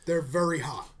overpowering. They're very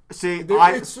hot. See,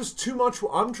 It's just too much.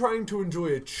 I'm trying to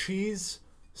enjoy a cheese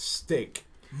steak.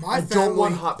 I don't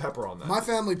want hot pepper on that. My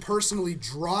family personally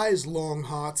dries long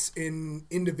hots in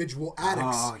individual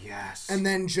addicts. oh yes. And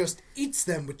then just eats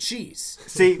them with cheese.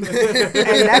 See,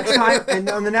 and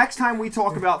on the next time we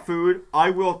talk about food, I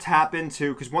will tap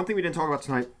into because one thing we didn't talk about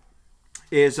tonight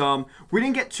is we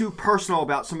didn't get too personal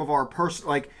about some of our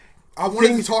I wanted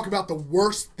things- to talk about the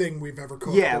worst thing we've ever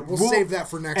cooked. Yeah, but we'll save that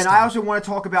for next and time. I also want to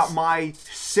talk about my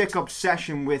sick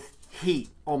obsession with heat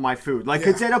on my food. Like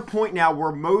it's at a point now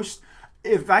where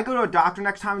if I go to a doctor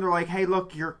next time, they're like, "Hey,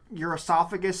 look, your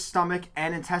esophagus, stomach,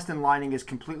 and intestine lining is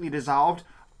completely dissolved."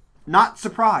 Not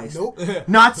surprised. Nope.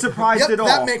 Not surprised Yep, at all.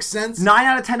 that makes sense. 9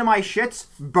 out of 10 of my shits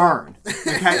burn.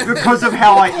 Okay, because of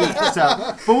how I eat.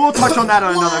 So, but we'll touch on that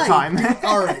on another Why? time.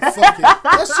 All right, fuck it.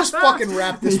 Let's just fucking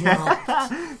wrap this one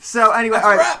up. So anyway,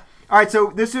 all right. wrap. All right,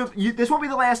 so this won't be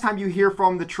the last time you hear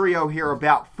from the trio here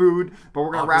about food, but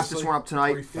we're gonna wrap this Obviously, one up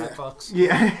tonight. 3 fat fucks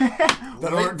Yeah,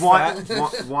 that aren't one,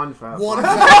 fat. one fat. One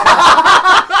hand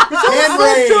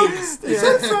raised. Is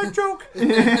that a fat joke?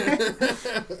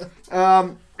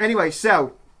 Anyway,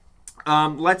 so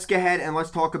let's go ahead and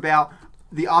let's talk about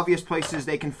the obvious places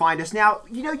they can find us. Now,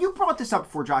 you brought this up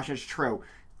before, Josh, and it's true.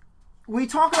 we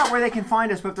talk about where they can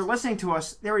find us, but if they're listening to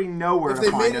us, they already know where If to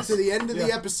they find made it us. to the end of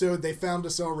the episode, they found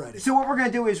us already. So what we're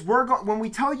going to do is when we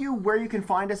tell you where you can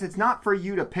find us, it's not for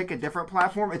you to pick a different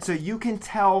platform. It's so you can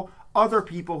tell other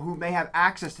people who may have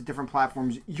access to different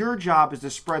platforms. Your job is to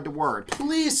spread the word.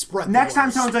 Please spread the Next time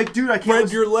word. someone's like, dude, I can't Spread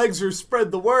listen. your legs or spread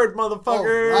the word,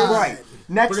 motherfucker. All Right.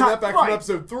 Next Bring time, that back right. from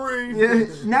episode 3. Yeah,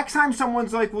 next time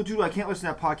someone's like, well, dude, I can't listen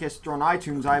to that podcast on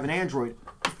iTunes. I have an Android.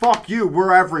 Fuck you.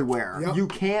 We're everywhere. Yep. You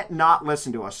can't not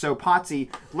listen to us. So, Potsy,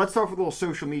 let's start with a little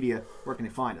social media. Where can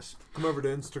they find us? Come over to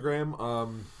Instagram.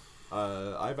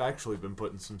 I've actually been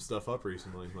putting some stuff up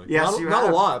recently. Like, Yes, you not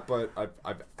have. a lot, but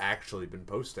I've actually been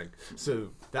posting. So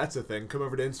that's a thing. Come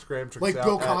over to Instagram. Check Like us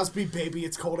Bill out at- Cosby, Baby,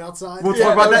 It's Cold Outside. We'll Yeah,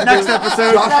 talk about that that next was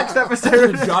episode. Next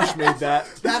episode. Josh made that.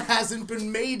 That hasn't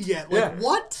been made yet. Like, Yeah.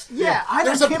 what? Yeah, I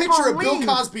There's a can't picture of Bill believe-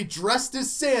 Cosby dressed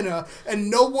as Santa, and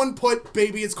no one put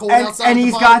 "Baby, It's Cold And, Outside." and at the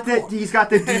he's bottom got of the form. he's got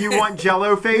the do you want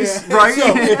Jello face, Yeah. right?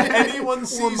 So if anyone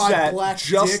sees my that, black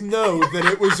just dick. know that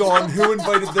it was on Who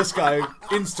Invited This Guy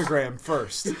Instagram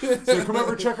first. So come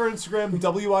over, check our Instagram,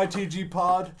 WITG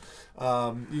Pod.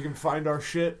 You can find our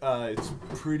shit. It's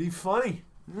pretty funny.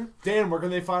 Dan, where can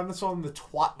they find us on the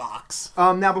Twat Box?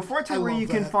 Now, before I tell you I where love you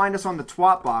can that. find us on the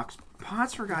Twat Box,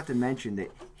 Potts forgot to mention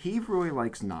that he really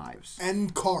likes knives.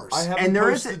 and cars. I haven't And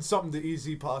there is posted something to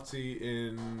Easy Potsy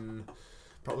in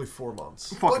probably 4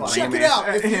 months. Fuck But buddy, check it man. out.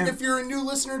 If you're a new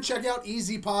listener, check out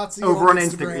Easy Potsy Over on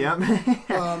Instagram.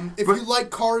 Instagram. If you like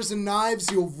cars and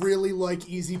knives, you'll really like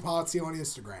Easy Potsy on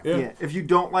Instagram. Yeah. Yeah, if you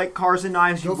don't like cars and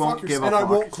knives, you Go won't fuck give a yourself. And I fuck.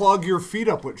 won't clog your feet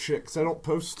up with shit because I don't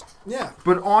post. Yeah.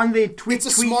 But on the tweet, It's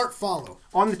a smart follow.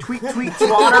 on the tweet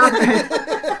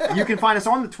twatter, you can find us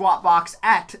on the Twat Box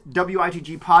at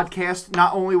WITG Podcast.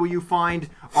 Not only will you find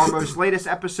our most latest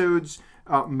episodes,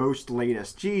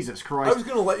 Jesus Christ. I was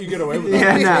going to let you get away with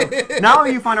Yeah, that. no. Not only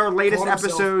will you find our latest Caught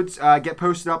himself. episodes get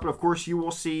posted up, but of course you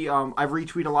will see I've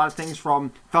retweeted a lot of things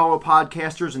from fellow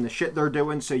podcasters and the shit they're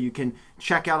doing, so you can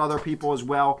check out other people as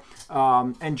well.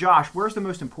 And Josh, where's the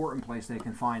most important place they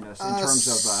can find us in terms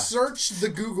of Search the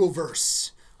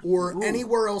Googleverse or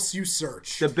anywhere else you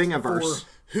search. the Bingiverse? For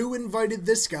Who Invited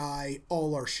This Guy,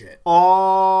 all our shit.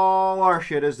 All our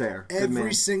shit is there. Good man.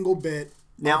 Every single bit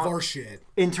Now- of our shit.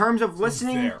 In terms of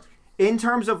listening,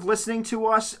 there. to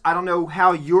us, I don't know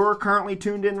how you're currently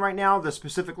tuned in right now, the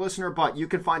specific listener, but you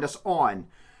can find us on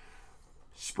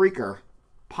Spreaker,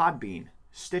 Podbean,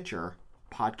 Stitcher,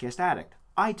 Podcast Addict,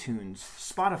 iTunes,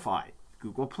 Spotify,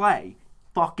 Google Play,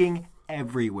 fucking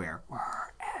everywhere. We're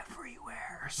everywhere.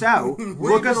 So, We're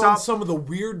look even us on up. some of the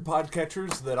weird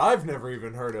podcatchers that I've never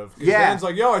even heard of. 'Cause Yeah. Dan's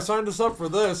like, yo, I signed us up for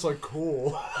this. Like,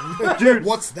 cool. Dude,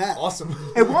 what's that? Awesome.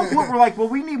 At one point, we're like, well,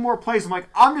 we need more plays. I'm like,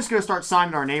 I'm just going to start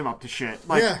signing our name up to shit.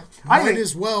 Like, Yeah, I might think-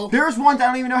 as well. There's ones I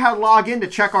don't even know how to log in to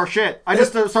check our shit. I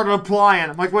just started applying.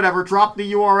 I'm like, whatever, drop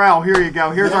the URL. Here you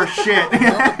go. Here's our shit.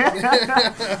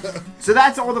 So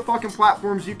that's all the fucking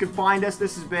platforms you can find us.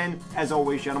 This has been, as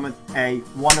always, gentlemen, a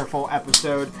wonderful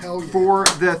episode. Hell yeah. For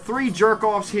the three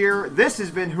jerk-offs here, this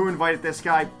has been Who Invited This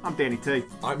Guy. I'm Danny T.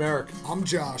 I'm Eric. I'm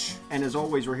Josh. And as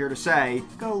always, we're here to say,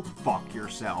 go fuck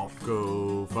yourself.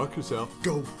 Go fuck yourself.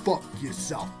 Go fuck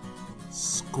yourself.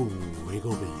 School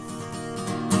wiggle beef.